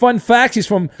 wants some fun facts. He's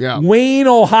from Wayne,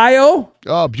 Ohio.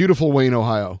 Oh, beautiful Wayne,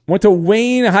 Ohio. Went to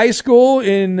Wayne High School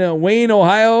in Wayne,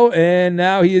 Ohio, and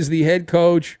now he is the head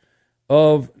coach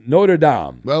of Notre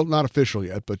Dame. Well, not official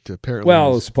yet, but apparently.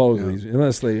 Well, supposedly,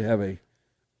 unless they have a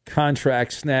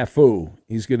contract snafu,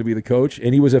 he's going to be the coach.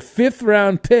 And he was a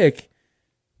 5th-round pick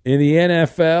in the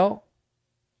NFL,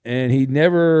 and he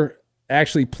never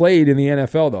actually played in the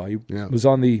NFL, though. He was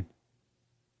on the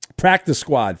practice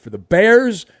squad for the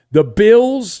Bears, the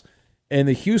Bills, and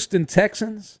the Houston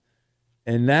Texans.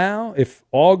 And now, if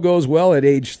all goes well, at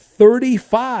age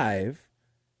 35,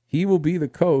 he will be the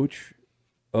coach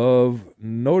of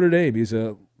Notre Dame. He's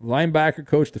a linebacker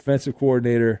coach, defensive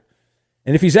coordinator.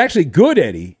 And if he's actually good,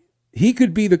 Eddie, he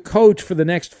could be the coach for the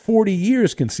next 40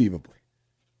 years, conceivably.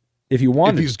 If you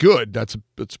want, if he's good, that's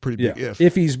a pretty big if.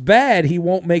 If he's bad, he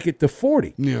won't make it to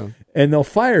 40. Yeah, and they'll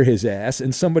fire his ass,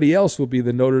 and somebody else will be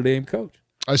the Notre Dame coach.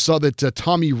 I saw that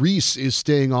Tommy Rees is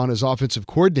staying on as offensive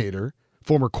coordinator,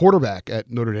 former quarterback at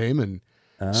Notre Dame,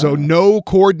 and so no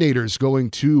coordinators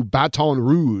going to Baton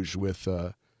Rouge with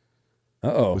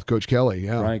Coach Kelly.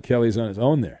 Yeah, Brian Kelly's on his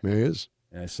own there. He is.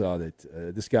 And I saw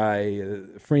that this guy,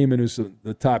 Freeman, who's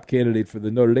the top candidate for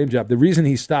the Notre Dame job, the reason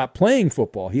he stopped playing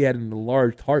football, he had an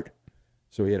enlarged heart.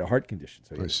 So he had a heart condition,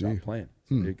 so he had to stop playing.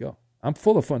 So there you go. I'm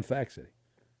full of fun facts, Eddie.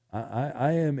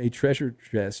 I am a treasure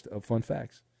chest of fun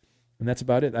facts. And that's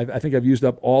about it. I think I've used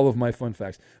up all of my fun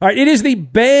facts. All right, it is the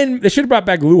Ben. They should have brought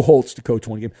back Lou Holtz to coach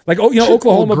one game. Like,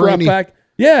 Oklahoma brought back.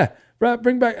 Yeah,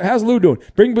 bring back. How's Lou doing?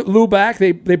 Bring Lou back.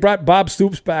 They brought Bob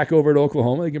Stoops back over to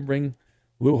Oklahoma. They can bring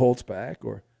Lou Holtz back,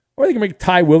 or they can bring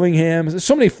Ty Willingham. There's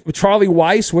so many. Charlie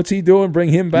Weiss, what's he doing? Bring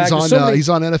him back. He's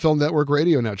on NFL Network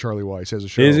Radio now. Charlie Weiss has a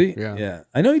show. Is he? Yeah.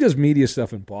 I know he does media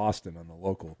stuff in Boston on the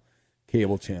local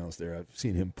cable channels there. I've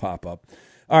seen him pop up.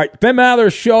 All right, Ben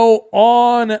Maller Show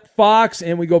on Fox,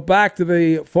 and we go back to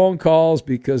the phone calls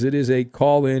because it is a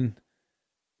call-in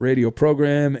radio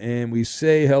program, and we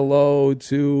say hello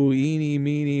to Eeny,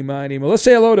 Meeny, Miny. Well, let's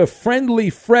say hello to Friendly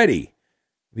Freddie,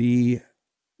 the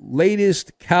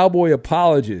latest Cowboy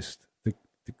apologist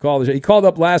to call the show. He called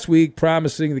up last week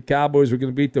promising the Cowboys were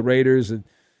going to beat the Raiders, and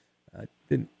I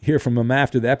didn't hear from him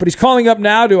after that. But he's calling up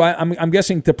now I'm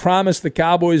guessing to promise the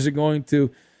Cowboys are going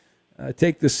to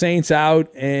take the Saints out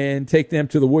and take them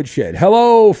to the woodshed.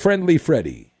 Hello, Friendly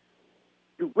Freddie.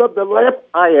 You rub the left,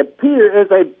 I appear as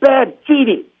a bad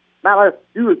cheating. Mallard,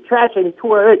 you are trashing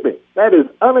Troy Aikman. That is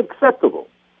unacceptable.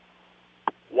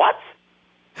 What?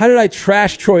 How did I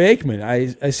trash Troy Aikman?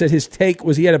 I said his take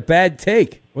was he had a bad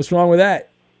take. What's wrong with that?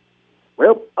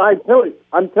 Well,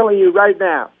 I'm telling you right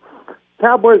now,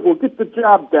 Cowboys will get the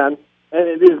job done, and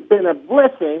it has been a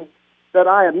blessing that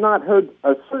I have not heard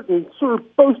a certain Sir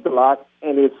Boast-a-Lot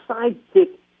and his sidekick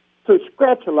Sir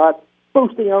Scratch-a-Lot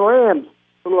boasting on Rams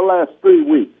for the last 3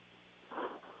 weeks.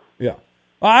 Yeah.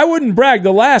 I wouldn't brag.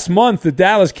 The last month, the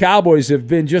Dallas Cowboys have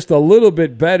been just a little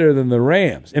bit better than the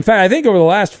Rams. In fact, I think over the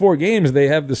last 4 games, they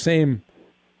have the same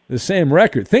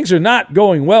record. Things are not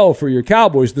going well for your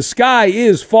Cowboys. The sky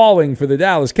is falling for the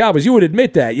Dallas Cowboys. You would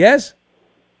admit that, yes?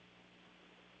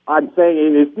 I'm saying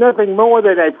it is nothing more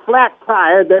than a flat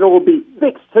tire that will be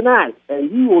fixed tonight, and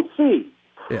you will see.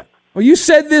 Yeah. Well, you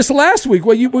said this last week.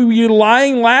 Were you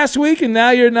lying last week, and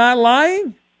now you're not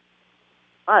lying?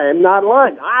 I am not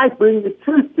lying. I bring the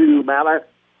truth to you, Mallard.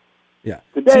 Yeah.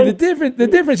 See, the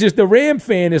difference is the Ram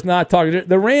fan is not talking.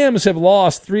 The Rams have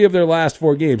lost 3 of their last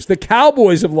 4 games. The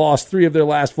Cowboys have lost 3 of their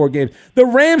last 4 games. The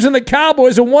Rams and the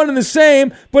Cowboys are one and the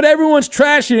same, but everyone's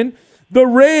trashing the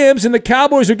Rams, and the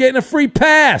Cowboys are getting a free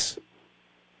pass.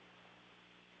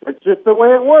 It's just the way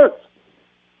it works.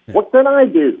 Yeah. What can I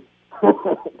do?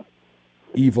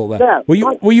 Evil. That. Yeah,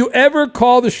 will you ever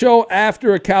call the show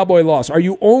after a Cowboy loss? Are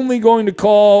you only going to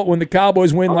call when the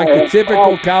Cowboys win like the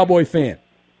typical Cowboy fan?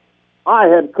 I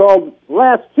have called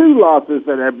last 2 losses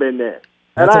that have been there.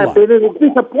 And I have been in a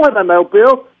disappointment, though,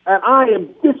 Bill, and I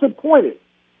am disappointed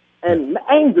and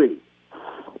angry.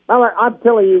 I'm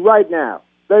telling you right now,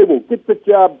 they will get the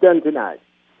job done tonight.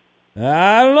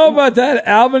 I don't know about that.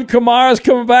 Alvin Kamara's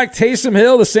coming back. Taysom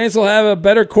Hill. The Saints will have a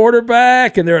better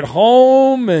quarterback, and they're at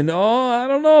home. And, I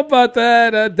don't know about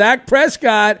that. Dak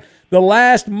Prescott, the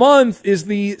last month, is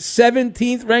the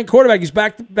 17th ranked quarterback. He's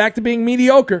back to being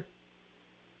mediocre.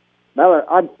 Miller,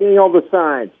 I'm seeing all the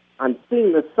signs. I'm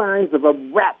seeing the signs of a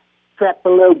rat trapped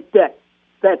below deck.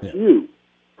 That's you.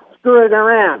 Screwing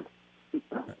around.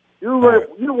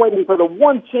 You're waiting for the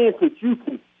one chance that you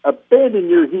can abandon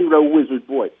your hero wizard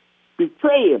boy.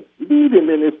 Betray him. Leave him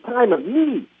in his time of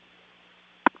need.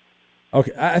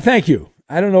 Okay, thank you.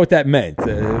 I don't know what that meant.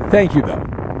 Thank you, though.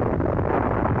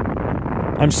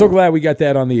 I'm so glad we got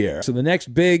that on the air. So the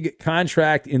next big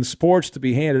contract in sports to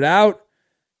be handed out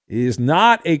is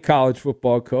not a college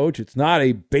football coach. It's not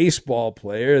a baseball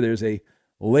player. There's a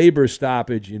labor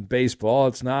stoppage in baseball.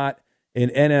 It's not an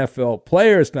NFL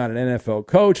player. It's not an NFL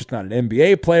coach. It's not an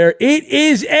NBA player. It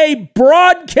is a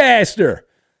broadcaster.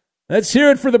 Let's hear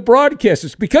it for the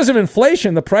broadcasters. Because of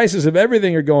inflation, the prices of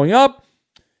everything are going up.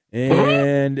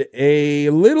 And a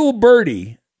little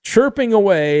birdie chirping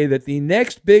away that the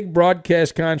next big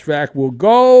broadcast contract will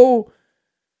go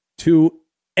to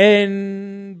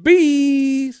NBC's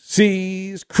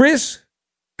Chris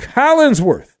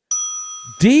Collinsworth.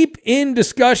 Deep in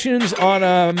discussions on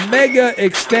a mega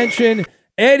extension.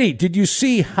 Eddie, did you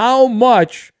see how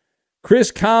much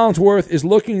Chris Collinsworth is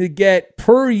looking to get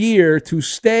per year to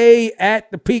stay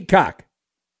at the Peacock?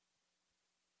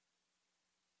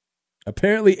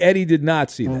 Apparently, Eddie did not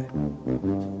see that.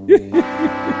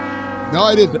 No,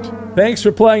 I didn't. Thanks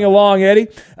for playing along, Eddie.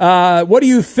 What do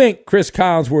you think Chris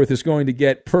Collinsworth is going to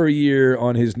get per year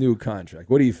on his new contract?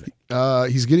 What do you think?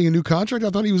 He's getting a new contract? I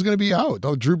thought he was going to be out. I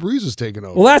thought Drew Brees was taking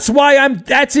over. Well, that's why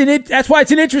it's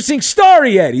an interesting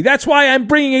story, Eddie. That's why I'm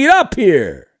bringing it up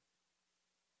here.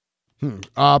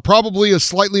 Probably a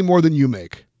slightly more than you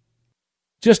make.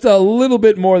 Just a little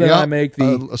bit more than I make.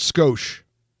 A skosh.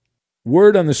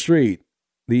 Word on the street.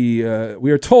 We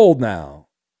are told now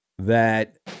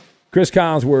that Chris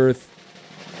Collinsworth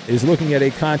is looking at a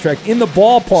contract in the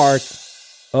ballpark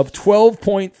of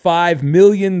 $12.5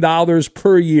 million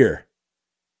per year.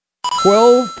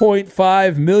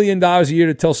 $12.5 million a year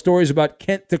to tell stories about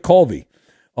Kent DeColvey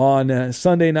on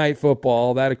Sunday Night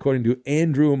Football. That according to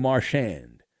Andrew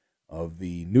Marchand of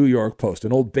the New York Post,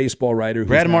 an old baseball writer.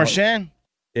 Brad Marchand?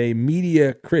 A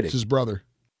media critic. It's his brother.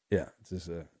 Yeah, it's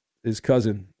his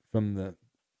cousin from the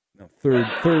third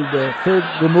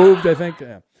removed, I think.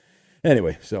 Yeah.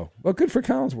 Anyway, good for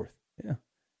Collinsworth. Yeah.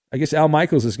 I guess Al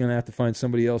Michaels is going to have to find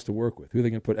somebody else to work with. Who are they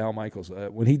going to put Al Michaels?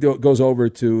 When he goes over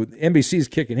to NBC's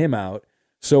kicking him out.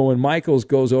 So when Michaels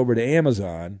goes over to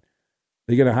Amazon,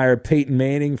 they're going to hire Peyton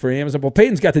Manning for Amazon. Well,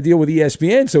 Peyton's got the deal with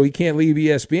ESPN, so he can't leave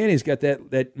ESPN. He's got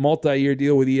that multi-year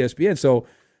deal with ESPN. So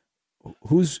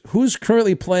who's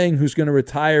currently playing? Who's going to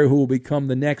retire? Who will become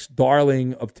the next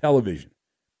darling of television?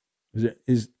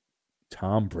 Is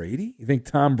Tom Brady? You think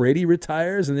Tom Brady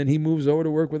retires and then he moves over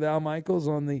to work with Al Michaels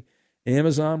on the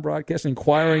Amazon broadcast?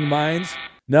 Inquiring minds?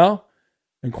 No?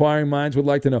 Inquiring minds would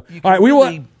like to know. All right, we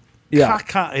will.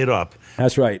 Caca it up.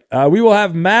 That's right. We will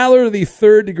have Maller the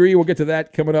Third Degree. We'll get to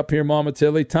that coming up here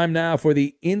momentarily. Time now for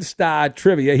the Insta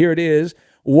Trivia. Here it is.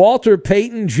 Walter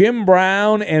Payton, Jim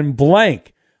Brown, and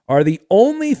blank are the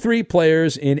only three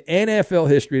players in NFL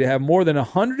history to have more than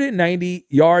 190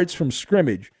 yards from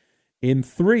scrimmage in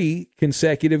 3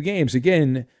 consecutive games.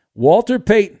 Again, Walter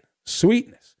Payton,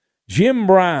 sweetness, Jim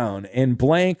Brown, and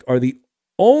blank are the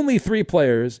only 3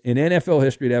 players in NFL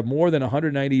history to have more than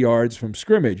 190 yards from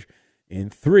scrimmage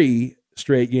in 3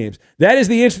 straight games. That is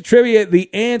the instant trivia.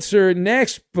 The answer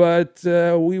next, but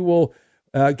we will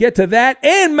get to that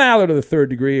and Maller to the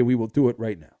Third Degree, and we will do it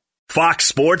right now. Fox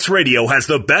Sports Radio has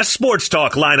the best sports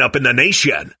talk lineup in the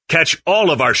nation. Catch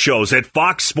all of our shows at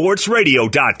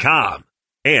foxsportsradio.com.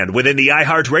 And within the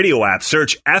iHeartRadio app,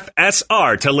 search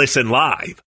FSR to listen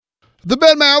live. The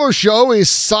Ben Maller Show is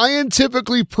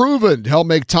scientifically proven to help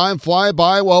make time fly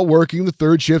by while working the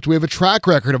third shift. We have a track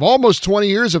record of almost 20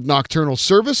 years of nocturnal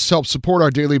service. Help support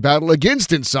our daily battle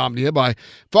against insomnia by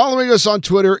following us on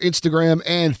Twitter, Instagram,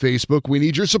 and Facebook. We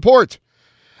need your support.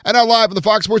 And now live in the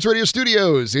Fox Sports Radio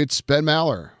studios, it's Ben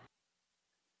Maller.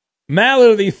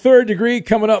 Maller the Third Degree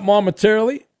coming up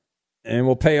momentarily. And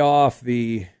we'll pay off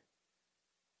the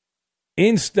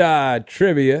Insta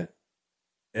Trivia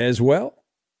as well.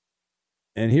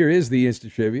 And here is the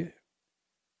Insta Trivia.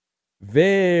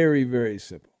 Very, very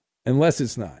simple. Unless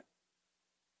it's not.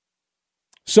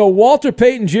 So Walter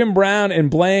Payton, Jim Brown, and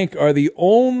blank are the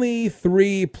only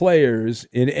 3 players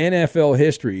in NFL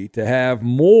history to have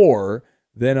more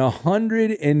than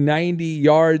 190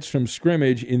 yards from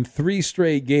scrimmage in 3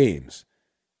 straight games.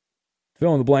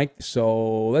 fill in the blank.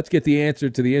 So let's get the answer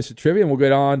to the instant trivia, and we'll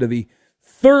get on to the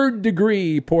third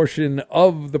degree portion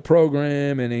of the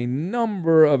program, and a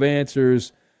number of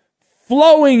answers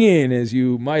flowing in, as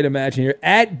you might imagine here.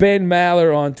 At Ben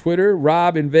Maller on Twitter.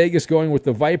 Rob in Vegas going with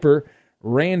the Viper,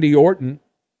 Randy Orton,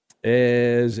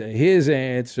 as his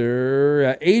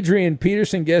answer. Adrian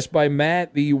Peterson, guessed by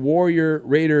Matt, the Warrior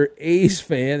Raider A's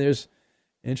fan. There's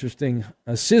interesting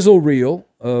sizzle reel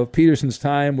of Peterson's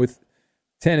time with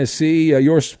Tennessee.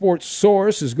 Your sports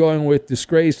source is going with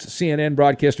disgraced CNN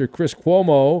broadcaster Chris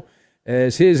Cuomo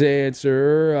as his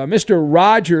answer. Mr.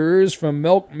 Rogers from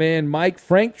Milkman Mike.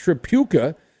 Frank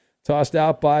Tripucka, tossed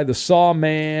out by the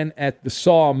Sawman at the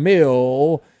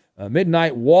Sawmill.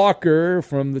 Midnight Walker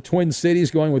from the Twin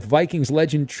Cities going with Vikings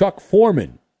legend Chuck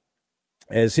Foreman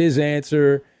as his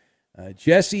answer.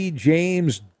 Jesse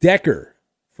James Decker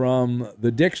from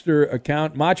the Dickster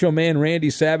account. Macho Man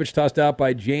Randy Savage, tossed out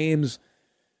by James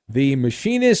the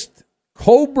Machinist.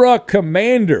 Cobra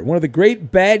Commander, one of the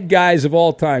great bad guys of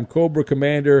all time. Cobra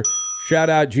Commander, shout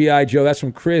out G.I. Joe. That's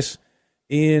from Chris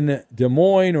in Des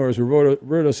Moines, or as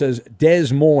Roberto says,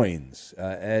 Des Moines,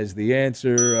 as the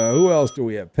answer. Who else do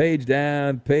we have? Page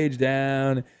down.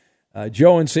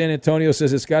 Joe in San Antonio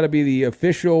says it's got to be the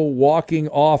official walking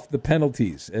off the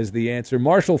penalties as the answer.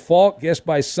 Marshall Falk, guessed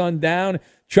by Sundown.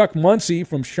 Chuck Muncie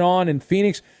from Sean in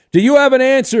Phoenix. Do you have an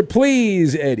answer,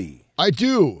 please, Eddie? I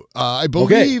do. I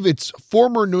believe it's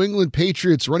former New England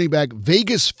Patriots running back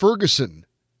Vegas Ferguson.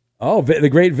 Oh, the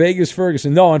great Vegas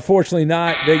Ferguson. No, unfortunately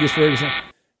not Vegas Ferguson.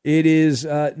 It is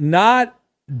not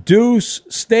Deuce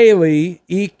Staley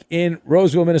in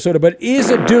Roseville, Minnesota, but it is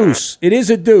a Deuce. It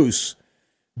is a Deuce.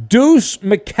 Deuce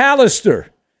McAllister.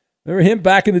 Remember him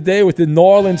back in the day with the New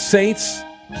Orleans Saints?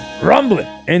 Rumbling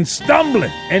and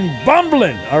stumbling and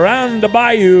bumbling around the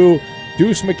bayou.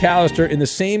 Deuce McAllister in the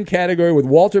same category with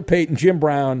Walter Payton, Jim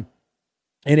Brown,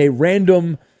 in a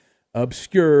random,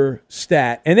 obscure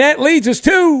stat. And that leads us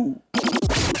to...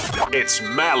 It's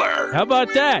Maller. How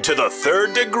about that? To the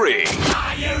third degree.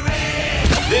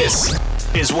 This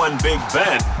is when Big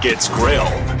Ben gets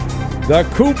grilled. The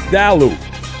Coop Dalu.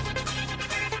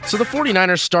 So the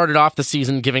 49ers started off the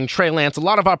season giving Trey Lance a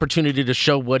lot of opportunity to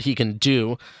show what he can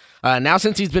do. Now,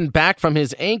 since he's been back from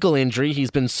his ankle injury, he's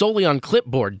been solely on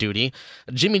clipboard duty.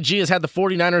 Jimmy G has had the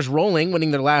 49ers rolling, winning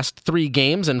their last 3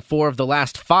 games and 4 of the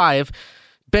last 5.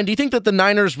 Ben, do you think that the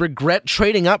Niners regret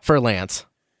trading up for Lance?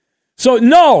 So,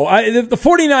 no. The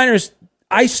 49ers,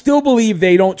 I still believe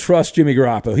they don't trust Jimmy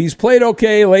Garoppolo. He's played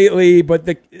okay lately, but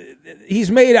he's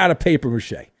made out of paper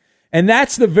mache. And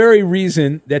that's the very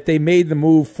reason that they made the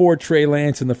move for Trey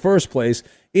Lance in the first place.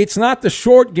 It's not the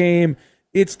short game.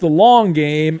 It's the long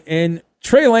game, and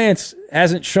Trey Lance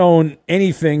hasn't shown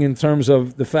anything in terms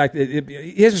of the fact that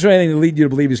he hasn't shown anything to lead you to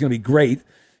believe he's going to be great.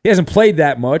 He hasn't played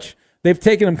that much. They've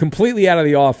taken him completely out of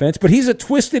the offense, but he's a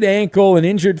twisted ankle, an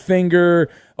injured finger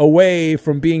away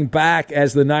from being back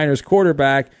as the Niners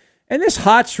quarterback, and this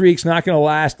hot streak's not going to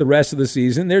last the rest of the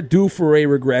season. They're due for a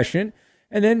regression,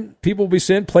 and then people will be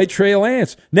saying, play Trey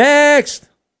Lance. Next!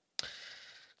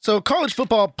 So college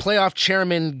football playoff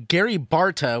chairman Gary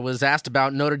Barta was asked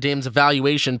about Notre Dame's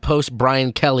evaluation post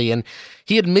Brian Kelly, and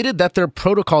he admitted that their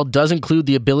protocol does include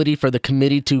the ability for the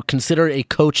committee to consider a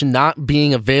coach not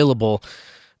being available.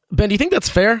 Ben, do you think that's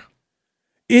fair?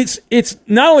 It's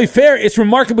not only fair, it's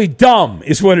remarkably dumb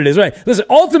is what it is, right? Listen,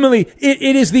 ultimately,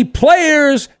 it is the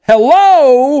players,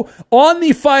 on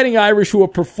the Fighting Irish who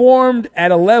have performed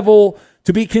at a level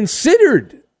to be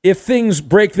considered if things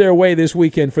break their way this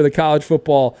weekend for the college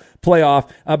football playoff.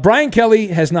 Brian Kelly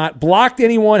has not blocked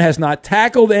anyone, has not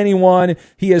tackled anyone.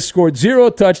 He has scored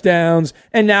 0 touchdowns,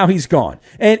 and now he's gone.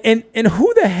 And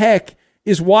who the heck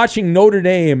is watching Notre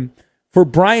Dame for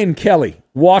Brian Kelly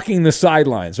walking the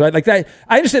sidelines, right? Like that.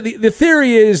 I understand the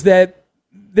theory is that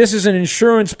this is an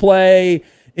insurance play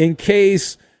in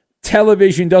case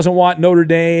television doesn't want Notre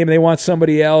Dame, they want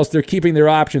somebody else. They're keeping their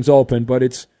options open, but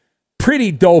it's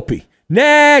pretty dopey.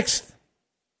 Next!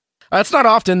 It's not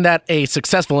often that a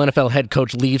successful NFL head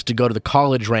coach leaves to go to the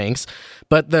college ranks,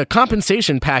 but the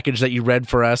compensation package that you read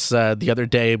for us the other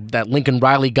day that Lincoln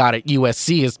Riley got at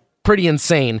USC is pretty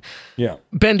insane. Yeah.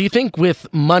 Ben, do you think with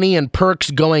money and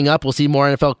perks going up, we'll see more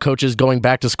NFL coaches going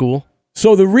back to school?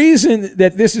 So the reason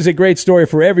that this is a great story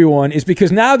for everyone is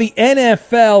because now the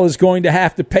NFL is going to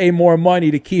have to pay more money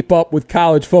to keep up with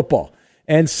college football.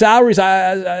 And salaries,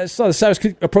 I saw the salaries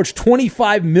could approach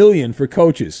 $25 million for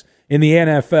coaches in the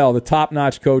NFL, the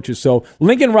top-notch coaches. So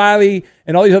Lincoln Riley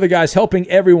and all these other guys helping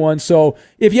everyone. So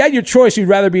if you had your choice, you'd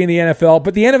rather be in the NFL,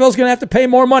 but the NFL is going to have to pay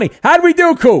more money. How do we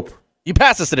do, Coop? You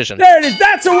passed this edition. There it is.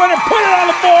 That's a winner. Put it on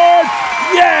the board.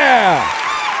 Yeah.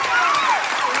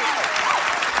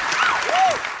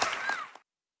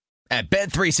 At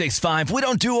Bet365, we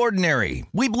don't do ordinary.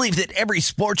 We believe that every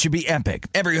sport should be epic.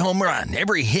 Every home run,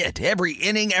 every hit, every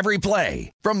inning, every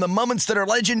play. From the moments that are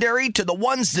legendary to the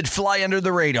ones that fly under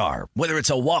the radar. Whether it's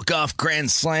a walk-off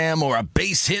grand slam or a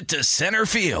base hit to center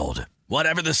field.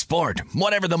 Whatever the sport,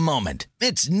 whatever the moment.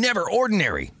 It's never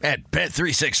ordinary at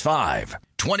Bet365.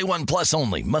 21 plus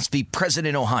only. Must be present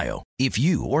in Ohio. If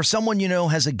you or someone you know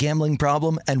has a gambling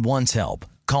problem and wants help,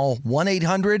 call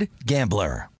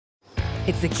 1-800-GAMBLER.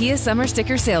 It's the Kia Summer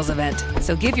Sticker Sales Event,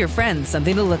 so give your friends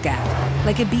something to look at.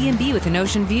 Like a B&B with an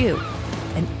ocean view,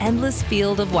 an endless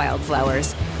field of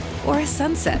wildflowers, or a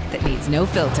sunset that needs no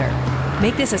filter.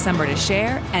 Make this a summer to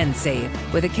share and save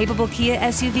with a capable Kia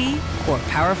SUV or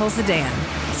powerful sedan.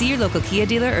 See your local Kia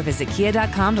dealer or visit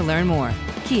kia.com to learn more.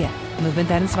 Kia, movement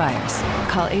that inspires.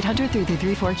 Call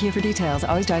 800-3334-KIA for details.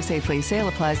 Always drive safely. Sale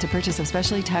applies to purchase of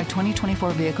specially tagged 2024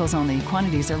 vehicles only.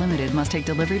 Quantities are limited. Must take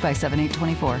delivery by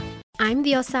 7/8/24. I'm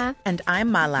Diosa. And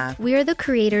I'm Mala. We are the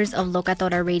creators of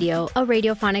Locatora Radio, a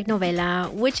radiophonic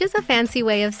novela, which is a fancy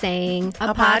way of saying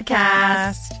a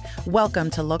podcast. Welcome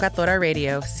to Locatora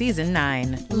Radio, Season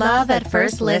 9. Love at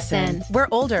first listen. We're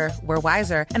older, we're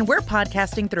wiser, and we're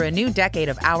podcasting through a new decade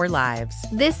of our lives.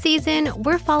 This season,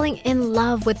 we're falling in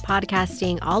love with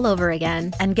podcasting all over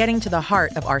again. And getting to the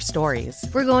heart of our stories.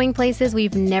 We're going places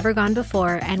we've never gone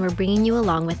before, and we're bringing you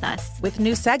along with us. With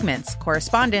new segments,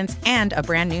 correspondence, and a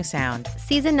brand new sound.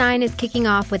 Season 9 is kicking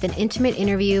off with an intimate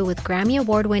interview with Grammy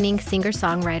Award-winning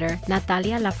singer-songwriter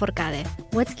Natalia Lafourcade.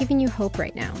 What's giving you hope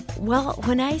right now? Well,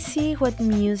 when I see what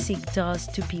music does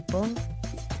to people,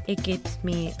 it gives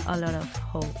me a lot of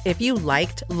hope. If you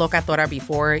liked Locatora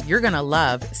before, you're going to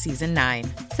love Season 9.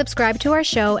 Subscribe to our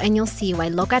show and you'll see why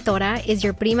Locatora is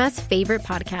your prima's favorite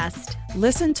podcast.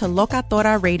 Listen to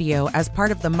Locatora Radio as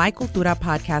part of the My Cultura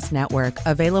Podcast Network,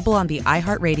 available on the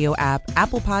iHeartRadio app,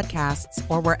 Apple Podcasts,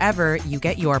 or wherever you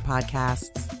get your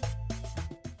podcasts.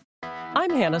 I'm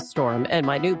Hannah Storm, and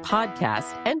my new podcast,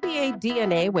 NBA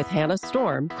DNA with Hannah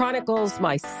Storm, chronicles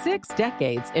my 6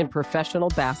 decades in professional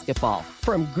basketball.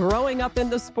 From growing up in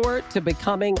the sport to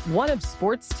becoming one of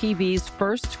sports TV's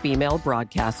first female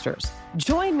broadcasters.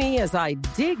 Join me as I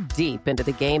dig deep into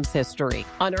the game's history,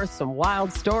 unearth some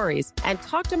wild stories, and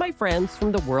talk to my friends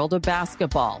from the world of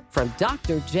basketball, from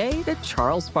Dr. J to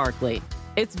Charles Barkley.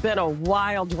 It's been a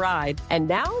wild ride, and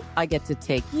now I get to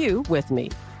take you with me.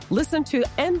 Listen to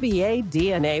NBA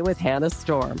DNA with Hannah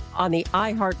Storm on the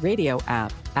iHeartRadio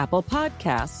app, Apple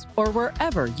Podcasts, or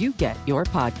wherever you get your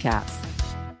podcasts.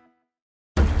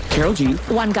 Karol G,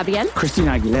 Juan Gabriel,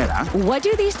 Christina Aguilera. What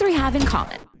do these three have in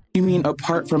common? You mean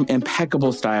apart from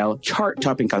impeccable style,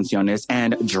 chart-topping canciones,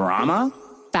 and drama?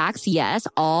 Facts, yes,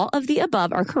 all of the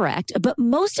above are correct, but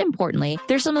most importantly,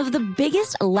 they're some of the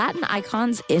biggest Latin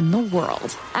icons in the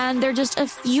world. And they're just a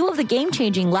few of the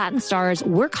game-changing Latin stars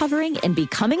we're covering in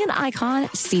Becoming an Icon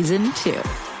Season 2.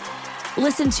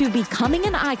 Listen to Becoming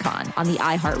an Icon on the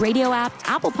iHeartRadio app,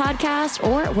 Apple Podcasts,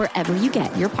 or wherever you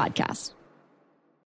get your podcasts.